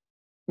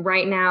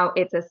right now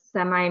it's a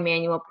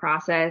semi-manual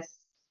process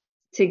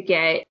to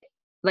get,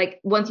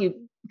 like, once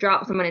you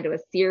drop someone into a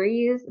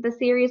series, the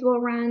series will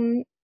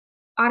run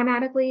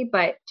automatically,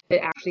 but to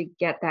actually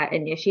get that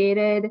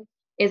initiated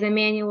is a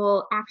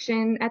manual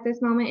action at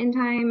this moment in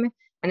time.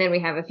 And then we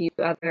have a few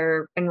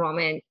other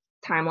enrollment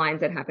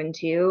timelines that happen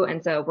too.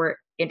 And so we're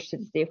interested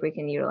to see if we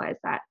can utilize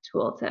that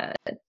tool to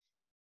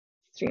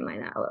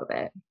streamline that a little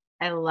bit.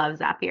 I love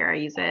Zapier. I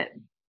use it.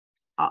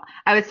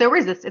 I was so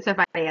resistant. It's so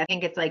funny. I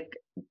think it's like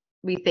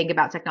we think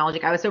about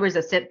technology. I was so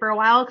resistant for a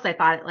while because I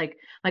thought it like,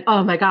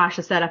 oh my gosh,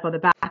 the setup on the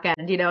back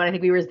end, and I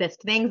think we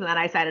resist things. And then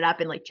I set it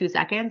up in like 2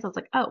 seconds. I was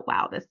like, oh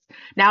wow,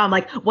 now I'm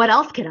like, what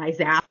else can I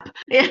zap?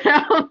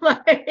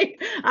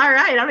 Like, all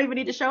right, I don't even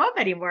need to show up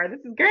anymore. This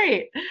is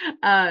great.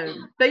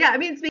 But yeah, I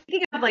mean,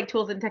 speaking of like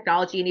tools and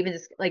technology and even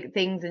just like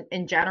things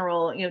in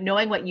general,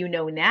 knowing what you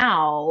know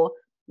now,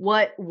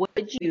 what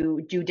would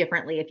you do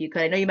differently if you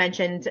could? I know you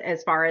mentioned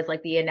as far as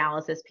like the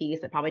analysis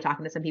piece, and probably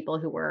talking to some people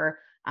who were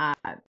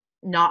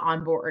not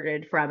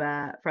onboarded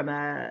from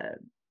an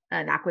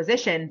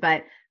acquisition,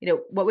 but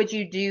what would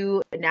you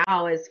do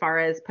now as far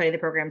as putting the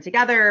program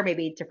together,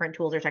 maybe different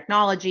tools or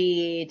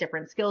technology,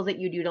 different skills that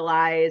you'd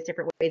utilize,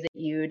 different ways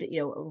that you'd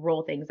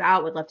roll things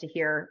out? Would love to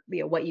hear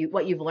what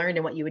you've learned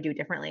and what you would do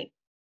differently.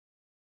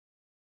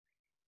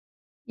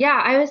 Yeah,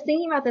 I was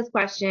thinking about this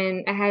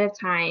question ahead of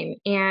time,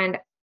 and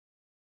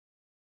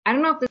I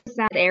don't know if this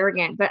sounds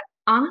arrogant, but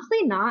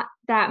honestly, not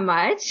that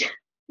much.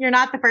 You're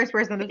not the first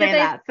person to say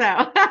that,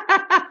 so.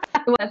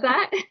 What's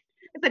that? I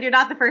said you're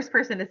not the first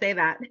person to say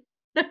that.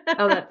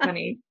 Oh, that's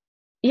funny.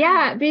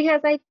 Yeah,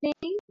 because I think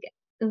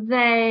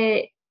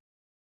that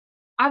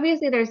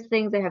obviously there's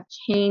things that have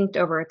changed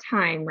over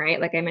time, right?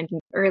 Like I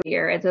mentioned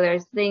earlier. And so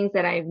there's things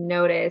that I've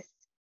noticed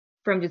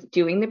from just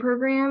doing the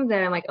program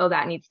that I'm like, oh,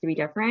 that needs to be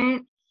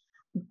different.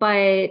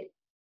 But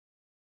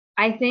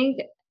I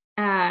think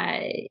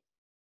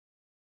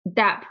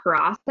that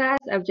process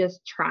of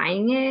just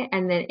trying it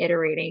and then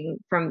iterating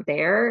from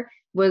there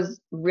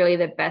was really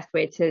the best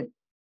way to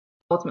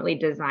ultimately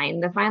design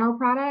the final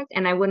product.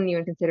 And I wouldn't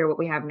even consider what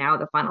we have now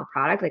the final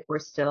product. Like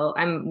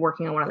I'm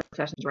working on one of the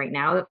sessions right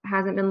now that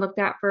hasn't been looked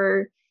at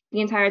for the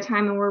entire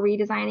time, and we're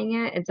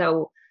redesigning it. And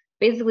so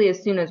basically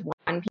as soon as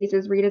one piece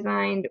is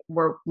redesigned,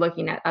 we're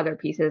looking at other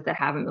pieces that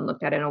haven't been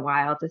looked at in a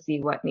while to see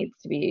what needs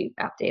to be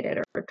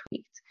updated or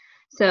tweaked.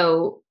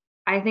 So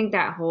I think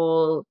that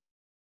whole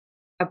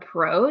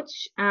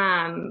approach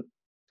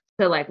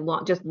to like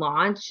just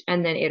launch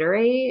and then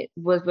iterate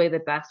was really the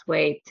best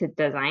way to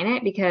design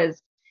it, because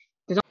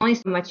there's only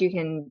so much you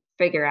can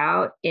figure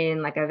out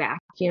in like a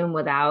vacuum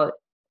without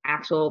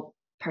actual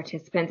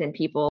participants and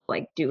people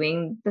like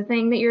doing the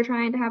thing that you're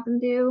trying to have them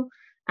do.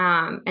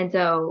 And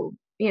so,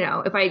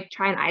 if I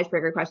try an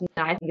icebreaker question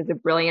that I think is a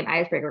brilliant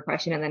icebreaker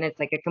question and then it's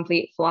like a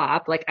complete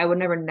flop, like I would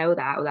never know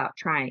that without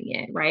trying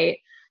it, right?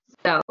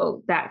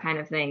 So that kind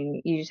of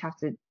thing, you just have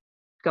to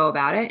go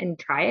about it and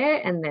try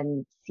it and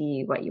then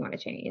see what you want to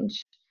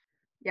change.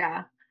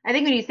 Yeah. I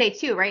think when you say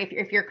too, right,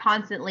 if you're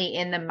constantly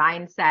in the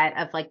mindset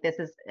of like this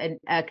is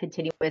a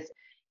continuous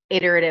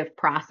iterative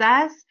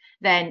process,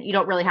 then you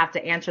don't really have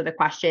to answer the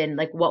question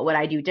like what would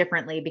I do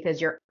differently, because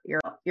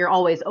you're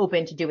always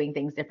open to doing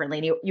things differently.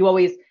 And you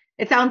always,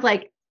 it sounds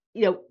like,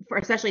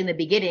 especially in the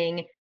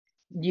beginning,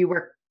 you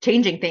were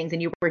changing things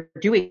and you were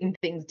doing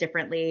things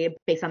differently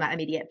based on that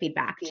immediate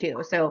feedback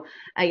too. So,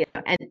 and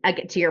I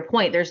get to your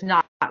point, there's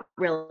not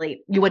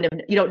really, you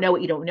don't know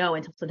what you don't know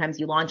until sometimes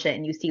you launch it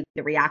and you see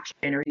the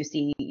reaction, or you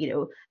see,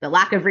 the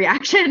lack of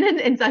reaction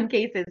in some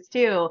cases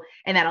too.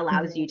 And that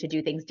allows you to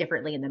do things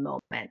differently in the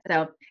moment.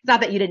 So it's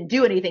not that you didn't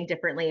do anything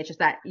differently. It's just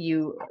that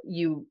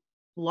you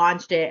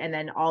launched it, and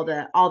then all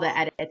the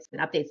edits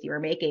and updates you were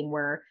making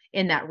were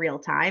in that real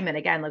time. And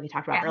again, like we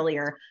talked about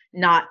earlier,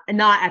 not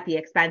at the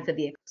expense of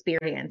the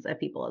experience of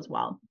people as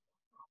well.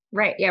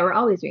 Right. Yeah, we're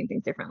always doing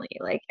things differently.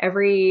 Like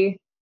every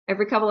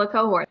couple of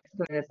cohorts,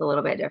 something that's a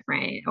little bit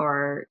different,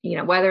 or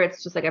whether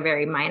it's just like a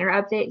very minor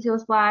update to a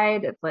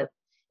slide. It's like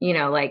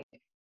like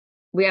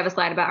we have a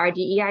slide about our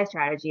DEI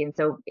strategy, and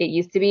so it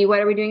used to be,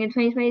 what are we doing in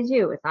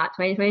 2022? It's not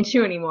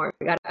 2022 anymore.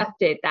 We got to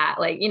update that.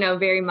 Like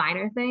very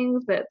minor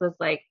things that was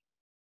like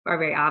are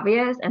very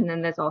obvious, and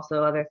then there's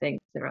also other things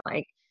that are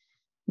like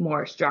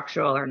more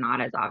structural or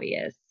not as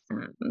obvious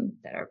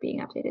that are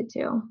being updated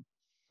too.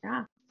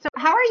 Yeah. So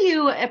how are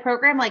you, a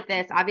program like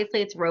this,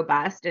 obviously it's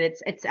robust and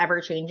it's ever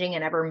changing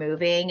and ever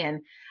moving, and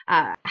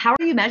how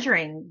are you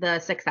measuring the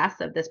success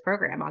of this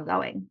program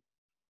ongoing?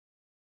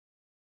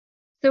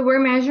 So we're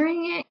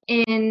measuring it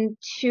in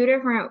two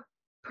different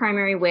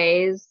primary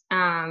ways.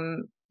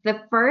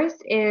 The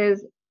first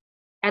is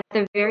at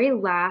the very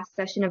last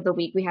session of the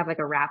week, we have like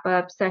a wrap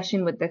up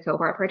session with the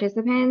cohort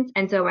participants.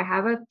 And so I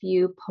have a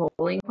few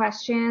polling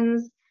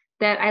questions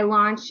that I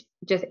launch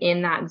just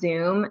in that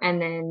Zoom,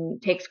 and then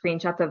take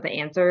screenshots of the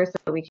answers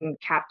so we can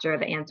capture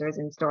the answers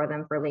and store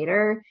them for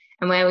later.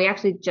 And when we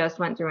actually just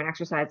went through an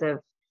exercise of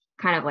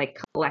kind of like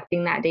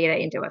collecting that data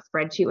into a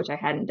spreadsheet, which I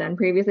hadn't done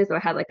previously. So I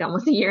had like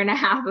almost a year and a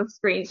half of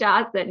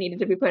screenshots that needed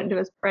to be put into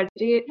a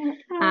spreadsheet.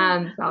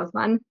 So that was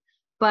fun.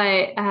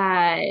 But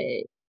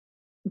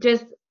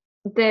just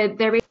they're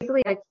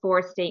basically like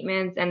 4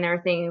 statements, and there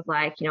are things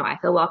like, I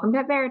feel welcomed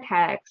at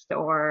Veritext,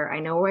 or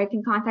I know where I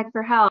can contact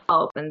for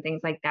help, and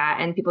things like that.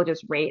 And people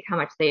just rate how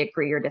much they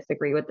agree or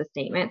disagree with the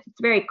statements. It's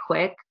very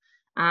quick.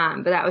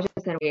 But that was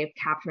just a way of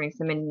capturing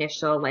some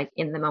initial like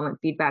in the moment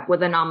feedback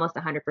with an almost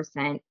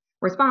 100%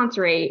 response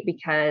rate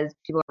because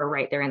people are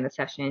right there in the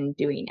session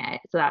doing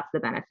it. So that's the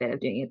benefit of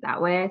doing it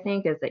that way, I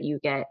think, is that you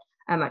get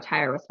a much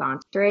higher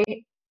response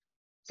rate.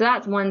 So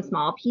that's one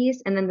small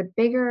piece. And then the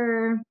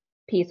bigger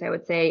piece, I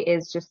would say,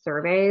 is just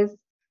surveys.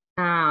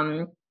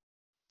 Um,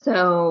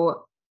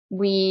 so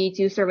we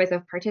do surveys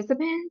of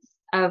participants,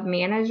 of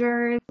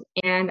managers,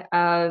 and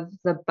of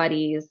the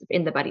buddies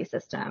in the buddy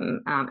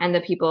system. And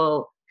the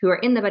people who are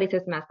in the buddy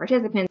system as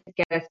participants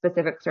get a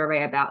specific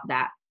survey about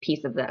that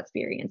piece of the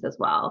experience as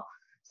well.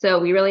 So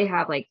we really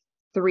have like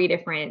 3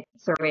 different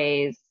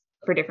surveys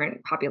for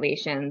different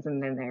populations,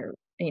 and then they're,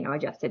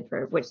 adjusted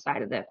for which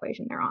side of the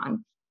equation they're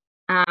on.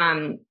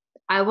 Um,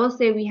 I will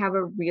say we have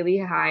a really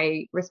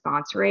high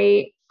response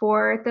rate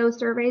for those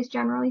surveys,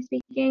 generally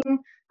speaking,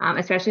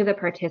 especially the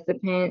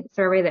participant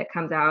survey that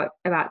comes out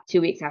about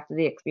 2 weeks after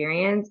the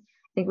experience.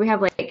 I think we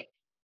have like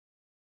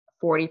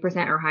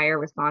 40% or higher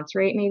response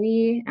rate,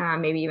 maybe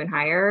even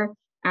higher,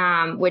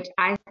 which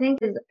I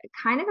think is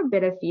kind of a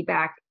bit of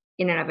feedback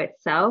in and of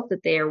itself,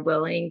 that they are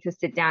willing to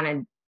sit down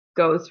and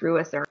go through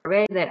a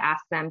survey that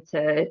asks them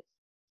to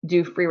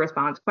do free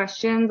response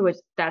questions, which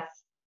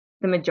that's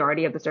the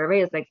majority of the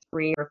survey, is like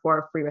 3 or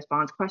 4 free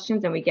response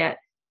questions, and we get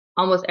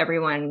almost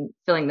everyone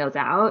filling those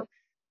out.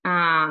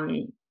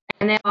 And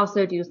they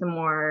also do some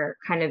more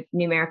kind of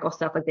numerical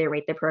stuff, like they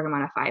rate the program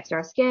on a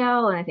 5-star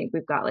scale, and I think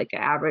we've got like an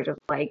average of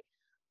like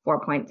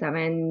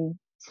 4.7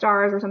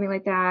 stars or something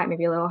like that,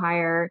 maybe a little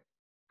higher.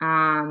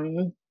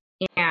 And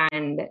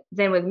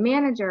then with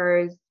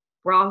managers,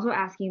 we're also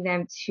asking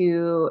them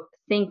to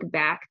think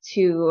back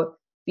to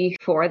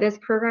before this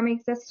program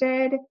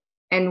existed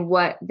and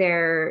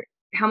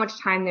how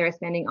much time they're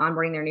spending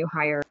onboarding their new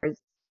hires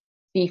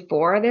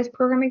before this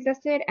program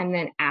existed and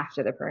then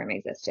after the program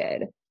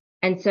existed.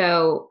 And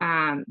so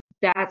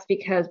that's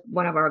because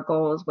one of our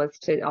goals was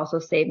to also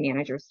save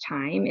managers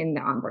time in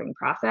the onboarding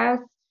process.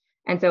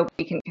 And so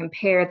we can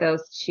compare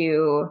those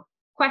 2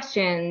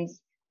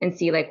 questions and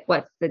see like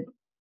what's the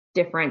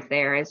difference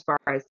there as far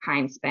as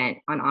time spent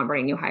on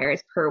onboarding new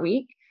hires per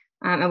week.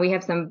 And we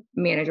have some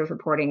managers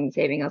reporting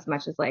saving as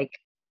much as like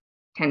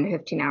 10 to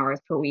 15 hours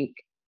per week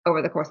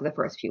over the course of the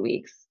first few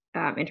weeks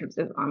in terms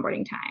of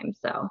onboarding time.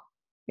 So,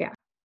 yeah.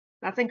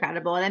 That's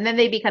incredible. And then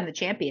they become the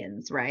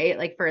champions, right?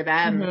 Like for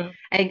them,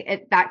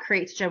 and that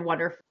creates such a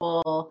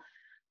wonderful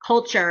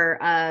culture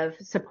of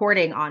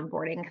supporting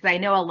onboarding. Because I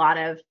know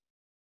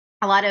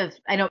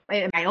I know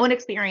in my own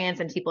experience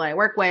and people I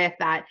work with,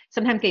 that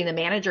sometimes getting the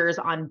managers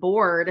on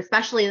board,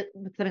 especially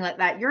with something like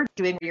that you're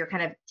doing, where you're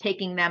kind of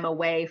taking them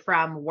away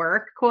from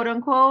work, quote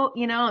unquote,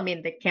 I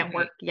mean, they can't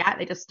work yet.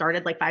 They just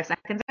started like 5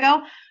 seconds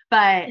ago,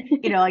 but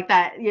like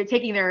that, you're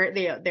taking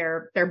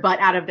their butt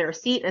out of their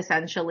seat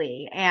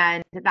essentially.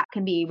 And that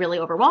can be really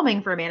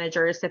overwhelming for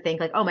managers to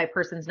think like, oh, my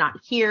person's not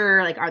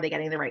here. Like, are they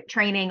getting the right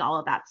training? All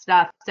of that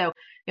stuff. So,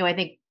 I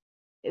think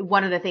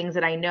one of the things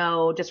that I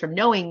know just from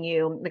knowing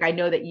you, like I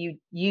know that you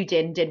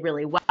did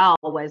really well,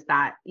 was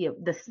that,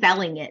 the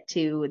selling it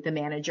to the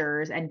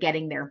managers and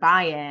getting their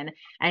buy-in.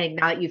 I think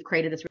now that you've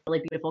created this really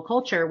beautiful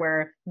culture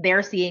where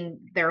they're seeing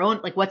their own,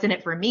 like, what's in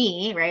it for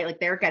me, right? Like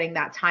they're getting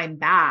that time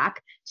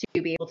back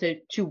to be able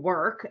to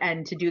work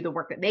and to do the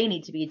work that they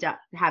need to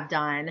have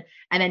done,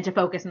 and then to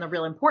focus on the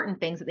real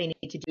important things that they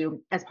need to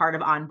do as part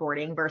of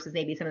onboarding versus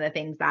maybe some of the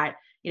things that,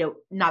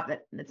 not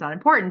that it's not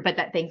important, but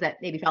that things that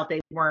maybe felt they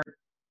weren't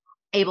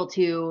able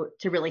to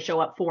really show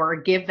up for, or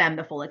give them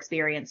the full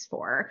experience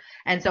for.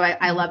 And so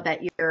I love that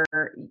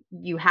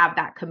you have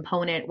that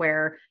component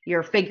where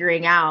you're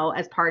figuring out,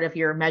 as part of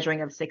your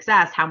measuring of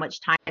success, how much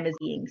time is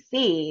being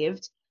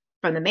saved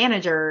from the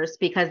managers,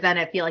 because then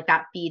I feel like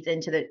that feeds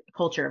into the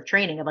culture of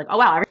training of like, oh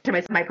wow, every time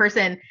I send my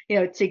person,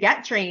 to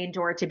get trained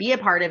or to be a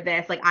part of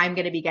this, like I'm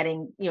going to be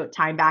getting,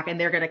 time back, and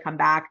they're going to come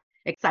back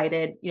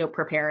excited,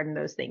 prepared, and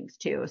those things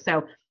too.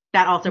 So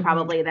that also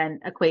probably then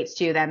equates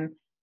to them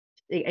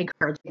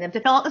encouraging them to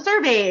fill out the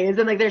surveys,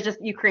 and like there's just,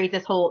 you create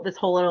this whole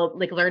little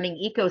like learning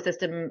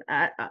ecosystem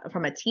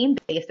from a team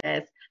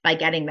basis by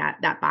getting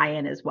that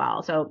buy-in as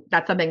well. So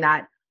that's something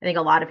that I think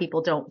a lot of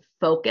people don't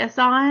focus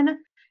on, and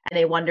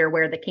they wonder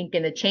where the kink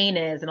in the chain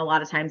is. And a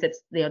lot of times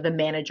it's the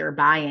manager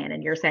buy-in,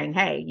 and you're saying,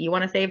 hey, you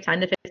want to save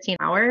 10 to 15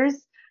 hours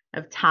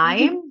of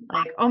time?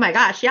 Like, oh my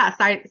gosh, yeah,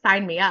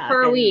 sign me up.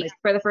 Per week, like,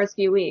 for the first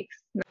few weeks.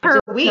 Per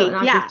week,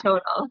 not just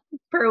total.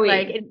 Per week.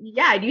 Like,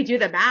 yeah, you do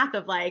the math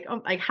of like,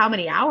 oh, like how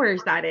many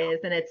hours that is,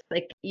 and it's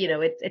like,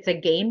 it's a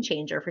game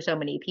changer for so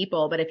many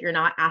people. But if you're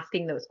not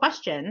asking those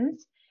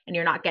questions and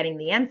you're not getting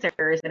the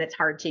answers, then it's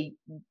hard to,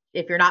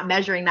 if you're not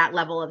measuring that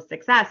level of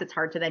success, it's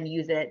hard to then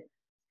use it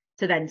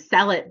to then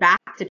sell it back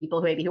to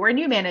people who are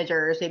new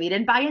managers, maybe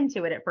didn't buy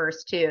into it at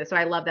first too. So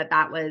I love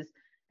that was,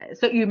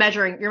 so you're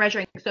measuring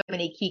so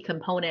many key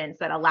components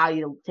that allow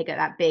you to take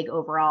that big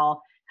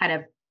overall kind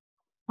of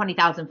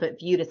 20,000 foot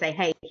view to say,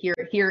 hey,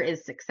 here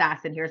is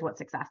success, and here's what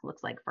success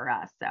looks like for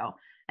us. So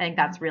I think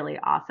that's really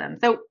awesome.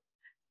 So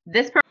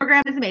this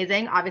program is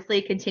amazing.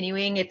 Obviously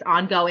continuing, it's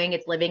ongoing,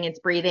 it's living, it's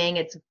breathing,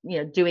 it's,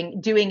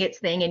 doing its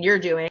thing, and you're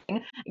doing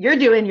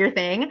your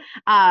thing.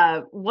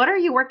 What are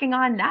you working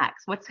on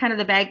next? What's kind of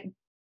the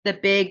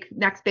the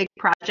next big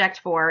project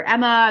for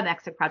Emma,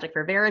 next big project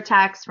for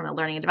Veritex from a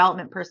learning and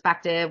development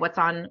perspective? What's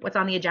on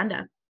the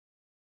agenda?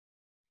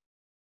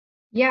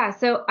 Yeah,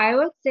 so I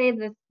would say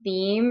the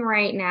theme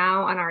right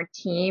now on our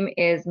team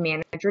is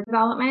manager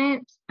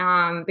development,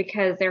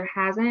 because there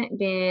hasn't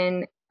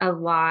been a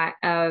lot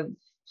of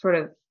sort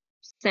of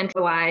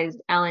centralized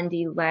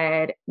L&D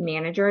led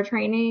manager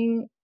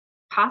training,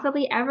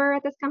 possibly ever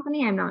at this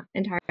company. I'm not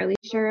entirely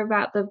sure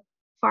about the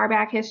far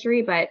back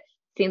history, but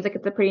seems like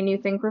it's a pretty new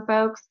thing for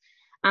folks.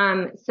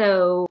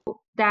 So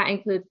that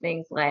includes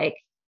things like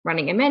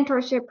running a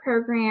mentorship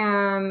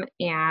program,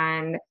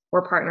 and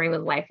we're partnering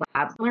with Life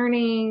Labs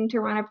Learning to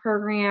run a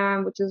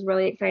program, which is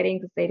really exciting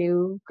because they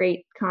do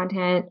great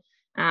content,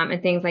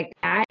 and things like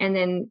that. And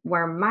then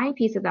where my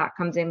piece of that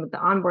comes in with the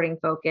onboarding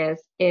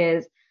focus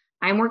is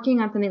I'm working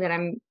on something that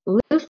I'm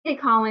loosely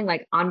calling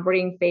like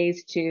onboarding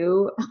phase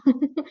 2,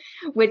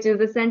 which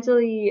is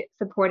essentially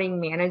supporting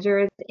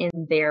managers in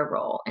their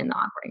role in the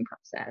onboarding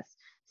process.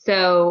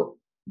 So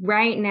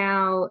right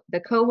now, the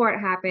cohort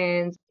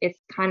happens, it's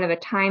kind of a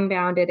time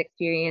bounded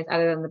experience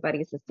other than the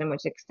buddy system,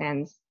 which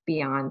extends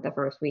beyond the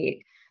first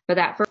week. But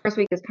that first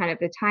week is kind of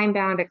the time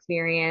bound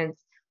experience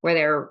where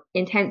they're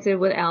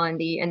intensive with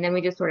L&D, and then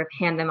we just sort of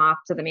hand them off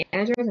to the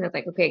managers and it's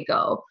like, okay,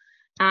 go.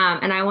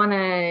 And I want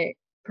to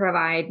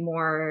provide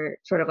more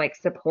sort of like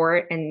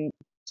support and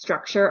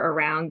structure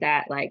around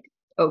that, like,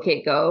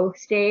 okay, go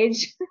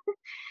stage.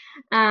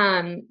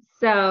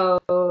 So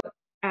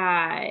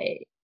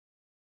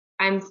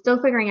I'm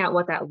still figuring out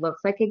what that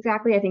looks like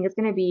exactly. I think it's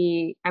going to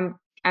be, I'm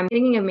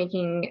thinking of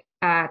making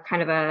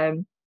kind of a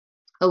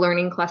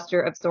learning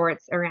cluster of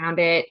sorts around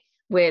it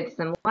with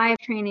some live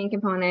training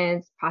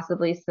components,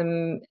 possibly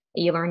some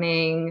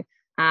e-learning.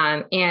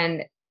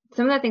 And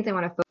some of the things I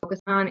want to focus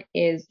on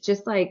is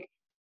just like,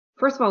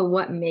 first of all,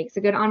 what makes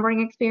a good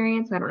onboarding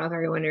experience? I don't know if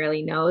everyone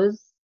really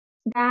knows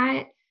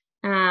that.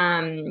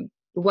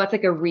 What's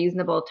like a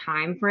reasonable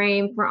time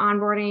frame for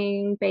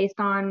onboarding based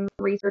on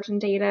research and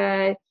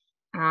data?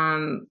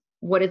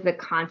 What is the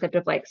concept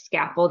of like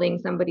scaffolding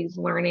somebody's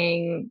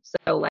learning?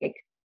 So like,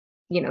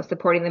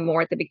 supporting them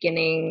more at the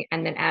beginning,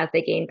 and then as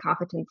they gain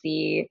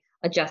competency,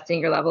 adjusting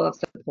your level of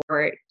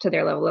support to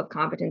their level of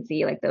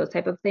competency, like those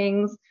type of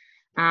things.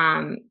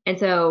 And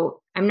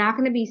so I'm not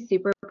going to be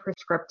super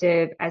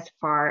prescriptive as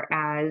far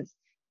as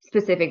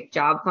specific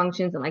job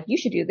functions and like, you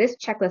should do this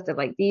checklist of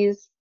like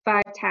these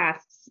 5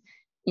 tasks,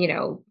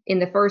 in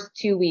the first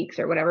 2 weeks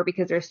or whatever,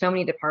 because there's so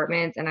many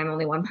departments and I'm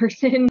only one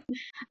person.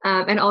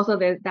 And also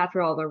that's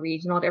where all the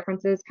regional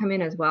differences come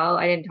in as well.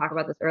 I didn't talk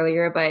about this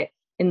earlier, but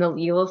in the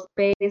legal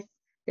space,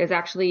 there's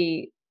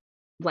actually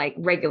like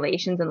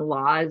regulations and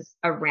laws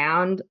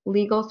around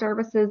legal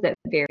services that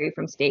vary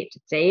from state to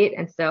state.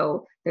 And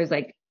so there's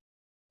like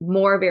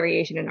more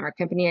variation in our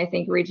company, I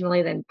think,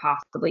 regionally than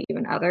possibly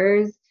even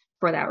others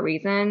for that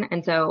reason.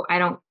 And so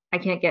I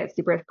can't get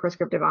super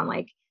prescriptive on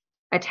like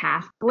a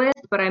task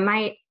list, but I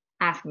might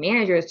ask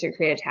managers to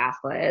create a task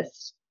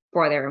list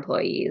for their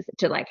employees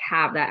to like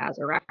have that as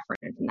a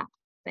reference and that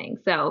thing.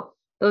 So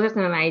those are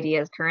some of my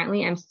ideas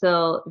currently. I'm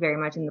still very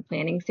much in the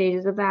planning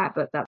stages of that,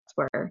 but that's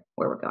where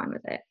we're going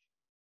with it.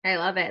 I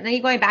love it. And then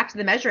you're going back to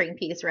the measuring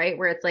piece, right?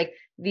 Where it's like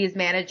these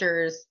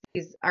managers,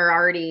 these are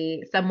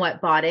already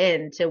somewhat bought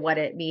into what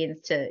it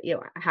means to,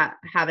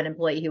 have an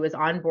employee who is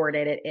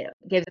onboarded. It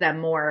gives them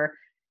more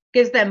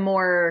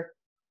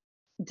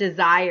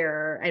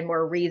desire and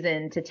more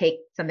reason to take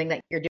something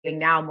that you're doing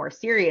now more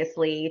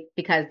seriously,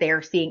 because they've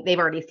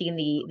already seen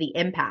the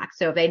impact.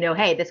 So if they know,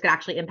 hey, this could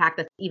actually impact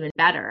us even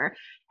better.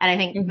 And I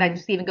think that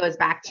just even goes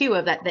back to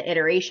the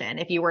iteration.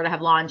 If you were to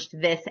have launched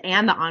this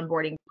and the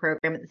onboarding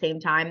program at the same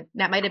time,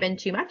 that might have been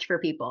too much for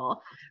people,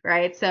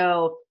 right?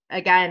 So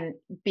again,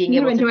 being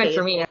able to too much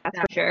for me, that's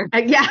for sure.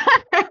 Yeah.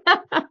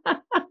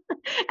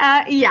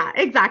 Yeah,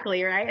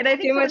 exactly, right. And I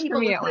think too much for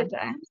me at one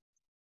time.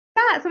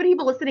 Yeah, so many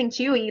people listening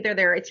to, either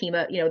they're a team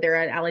of, they're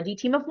an L&D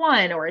team of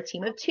 1 or a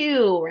team of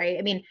 2, right?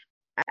 I mean,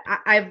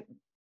 I've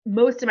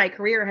most of my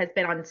career has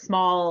been on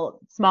small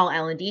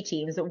L&D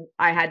teams.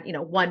 I had,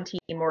 one team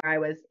where I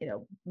was,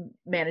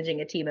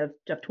 managing a team of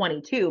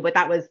 22, but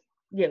that was,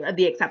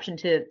 the exception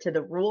to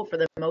the rule for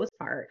the most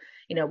part.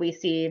 We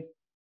see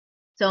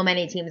so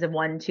many teams of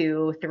 1,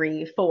 2,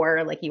 3,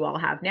 4, like you all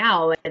have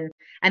now, and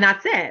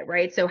that's it,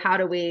 right? So how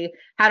do we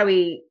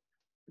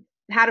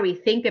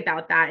think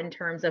about that in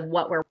terms of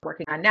what we're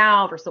working on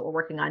now versus what we're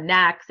working on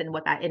next, and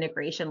what that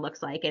integration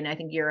looks like? And I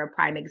think you're a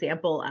prime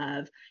example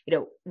of,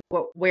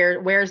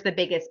 where's the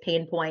biggest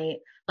pain point?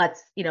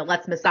 Let's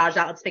massage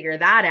that. Let's figure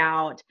that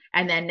out.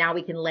 And then now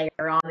we can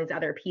layer on these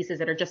other pieces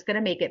that are just going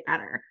to make it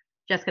better,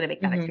 just going to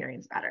make that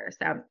experience better.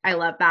 So I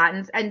love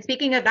that. And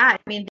speaking of that,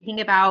 I mean,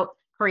 thinking about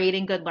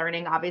creating good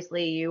learning,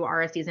 obviously you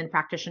are a seasoned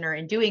practitioner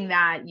in doing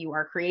that. You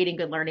are creating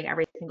good learning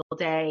every single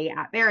day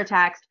at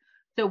Veritex.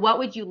 So what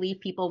would you leave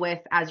people with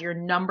as your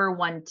number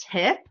 1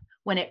 tip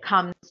when it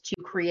comes to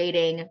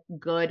creating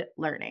good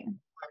learning?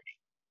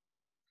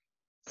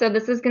 So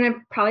this is going to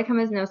probably come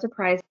as no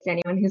surprise to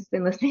anyone who's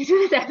been listening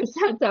to this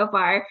episode so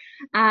far.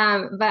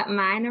 But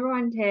my number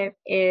 1 tip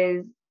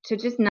is to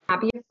just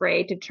not be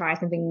afraid to try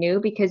something new,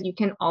 because you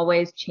can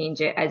always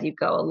change it as you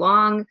go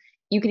along.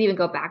 You could even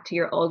go back to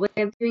your old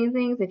way of doing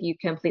things if you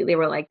completely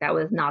were like, that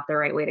was not the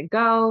right way to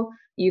go.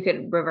 You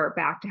could revert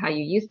back to how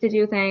you used to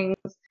do things.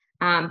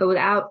 But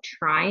without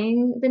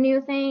trying the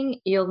new thing,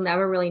 you'll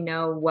never really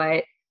know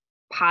what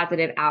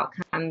positive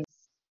outcomes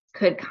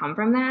could come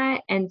from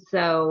that. And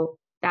so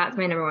that's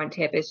my number one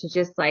tip, is to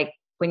just like,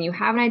 when you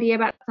have an idea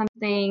about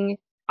something,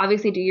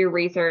 obviously do your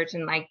research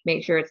and like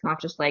make sure it's not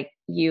just like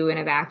you in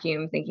a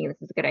vacuum thinking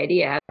this is a good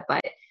idea.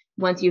 But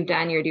once you've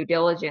done your due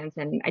diligence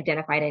and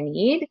identified a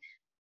need,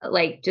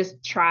 like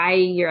just try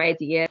your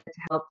idea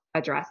to help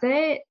address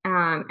it,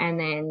 and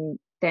then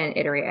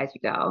iterate as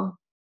you go.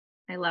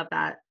 I love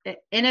that.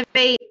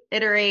 Innovate,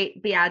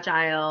 iterate, be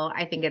agile.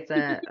 I think it's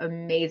an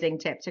amazing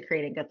tip to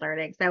creating good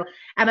learning. So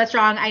Emma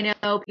Strong, I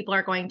know people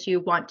are going to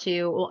want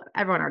to, well,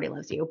 everyone already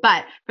loves you,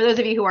 but for those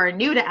of you who are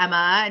new to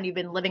Emma and you've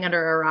been living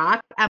under a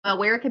rock, Emma,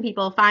 where can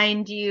people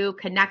find you,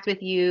 connect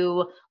with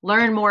you,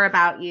 learn more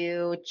about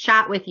you,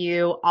 chat with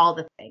you, all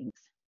the things?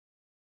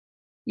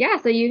 Yeah,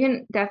 so you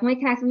can definitely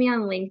connect with me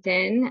on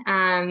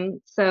LinkedIn.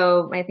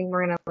 So I think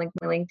we're gonna link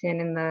my LinkedIn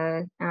in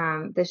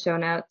the show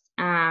notes.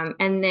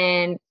 And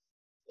then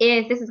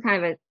if this is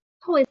kind of a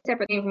totally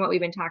separate thing from what we've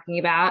been talking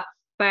about,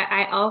 but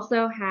I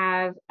also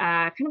have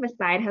kind of a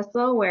side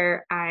hustle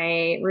where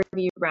I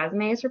review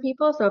resumes for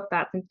people. So if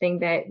that's something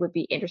that would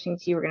be interesting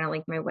to you, we're gonna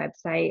link my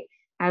website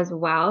as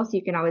well. So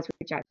you can always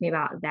reach out to me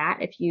about that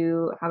if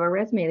you have a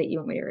resume that you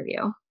want me to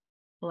review.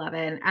 Love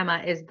it.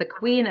 Emma is the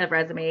queen of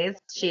resumes.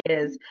 She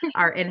is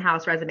our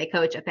in-house resume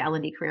coach at the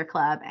L&D Career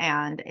Club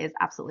and is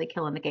absolutely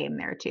killing the game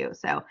there too.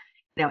 So,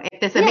 if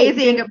this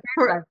amazing,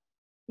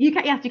 you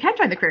can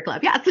join the Career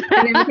Club. Yes. And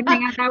then we can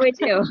hang out that way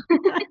too.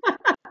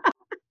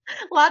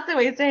 Lots of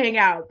ways to hang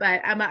out,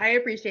 but Emma, I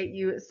appreciate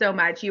you so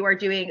much. You are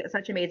doing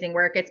such amazing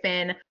work.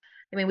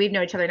 We've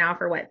known each other now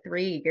for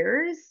 3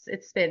 years.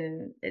 It's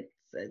been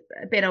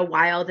a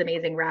wild,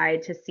 amazing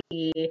ride to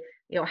see,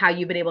 how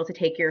you've been able to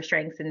take your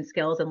strengths and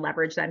skills and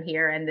leverage them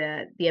here,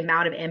 and the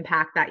amount of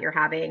impact that you're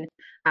having.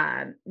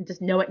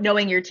 Just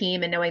knowing your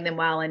team and knowing them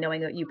well, and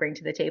knowing what you bring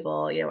to the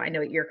table. I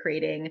know you're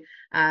creating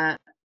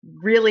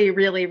really,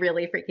 really,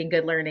 really freaking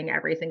good learning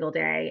every single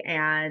day,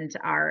 and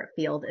our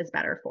field is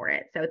better for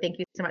it. So thank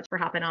you so much for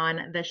hopping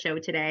on the show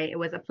today. It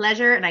was a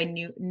pleasure, and I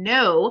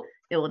know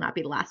it will not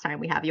be the last time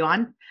we have you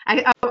on.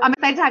 I'm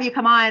excited to have you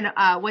come on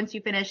once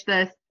you finish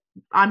this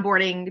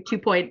onboarding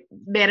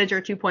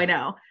manager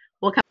 2.0.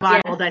 We'll come on.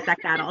 Yes. We'll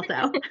dissect that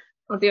also.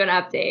 We'll do an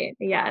update.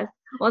 Yes.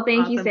 Well,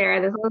 thank you,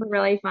 Sarah. This was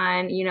really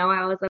fun.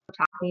 I always love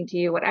talking to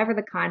you, whatever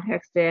the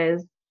context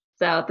is.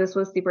 So this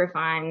was super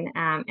fun,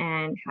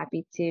 and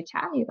happy to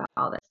chat with you about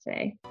all this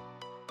today.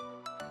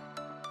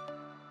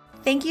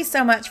 Thank you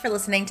so much for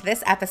listening to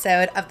this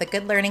episode of the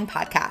Good Learning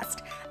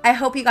Podcast. I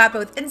hope you got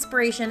both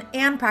inspiration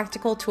and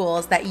practical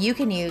tools that you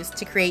can use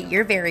to create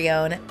your very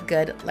own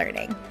good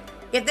learning.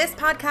 If this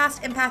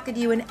podcast impacted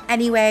you in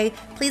any way,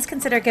 please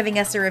consider giving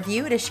us a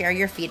review to share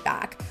your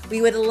feedback.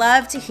 We would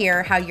love to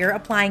hear how you're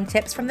applying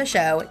tips from the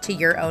show to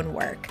your own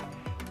work.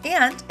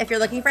 And if you're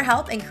looking for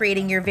help in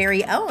creating your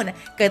very own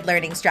good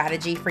learning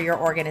strategy for your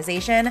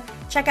organization,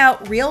 check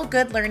out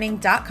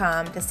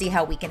realgoodlearning.com to see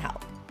how we can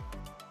help.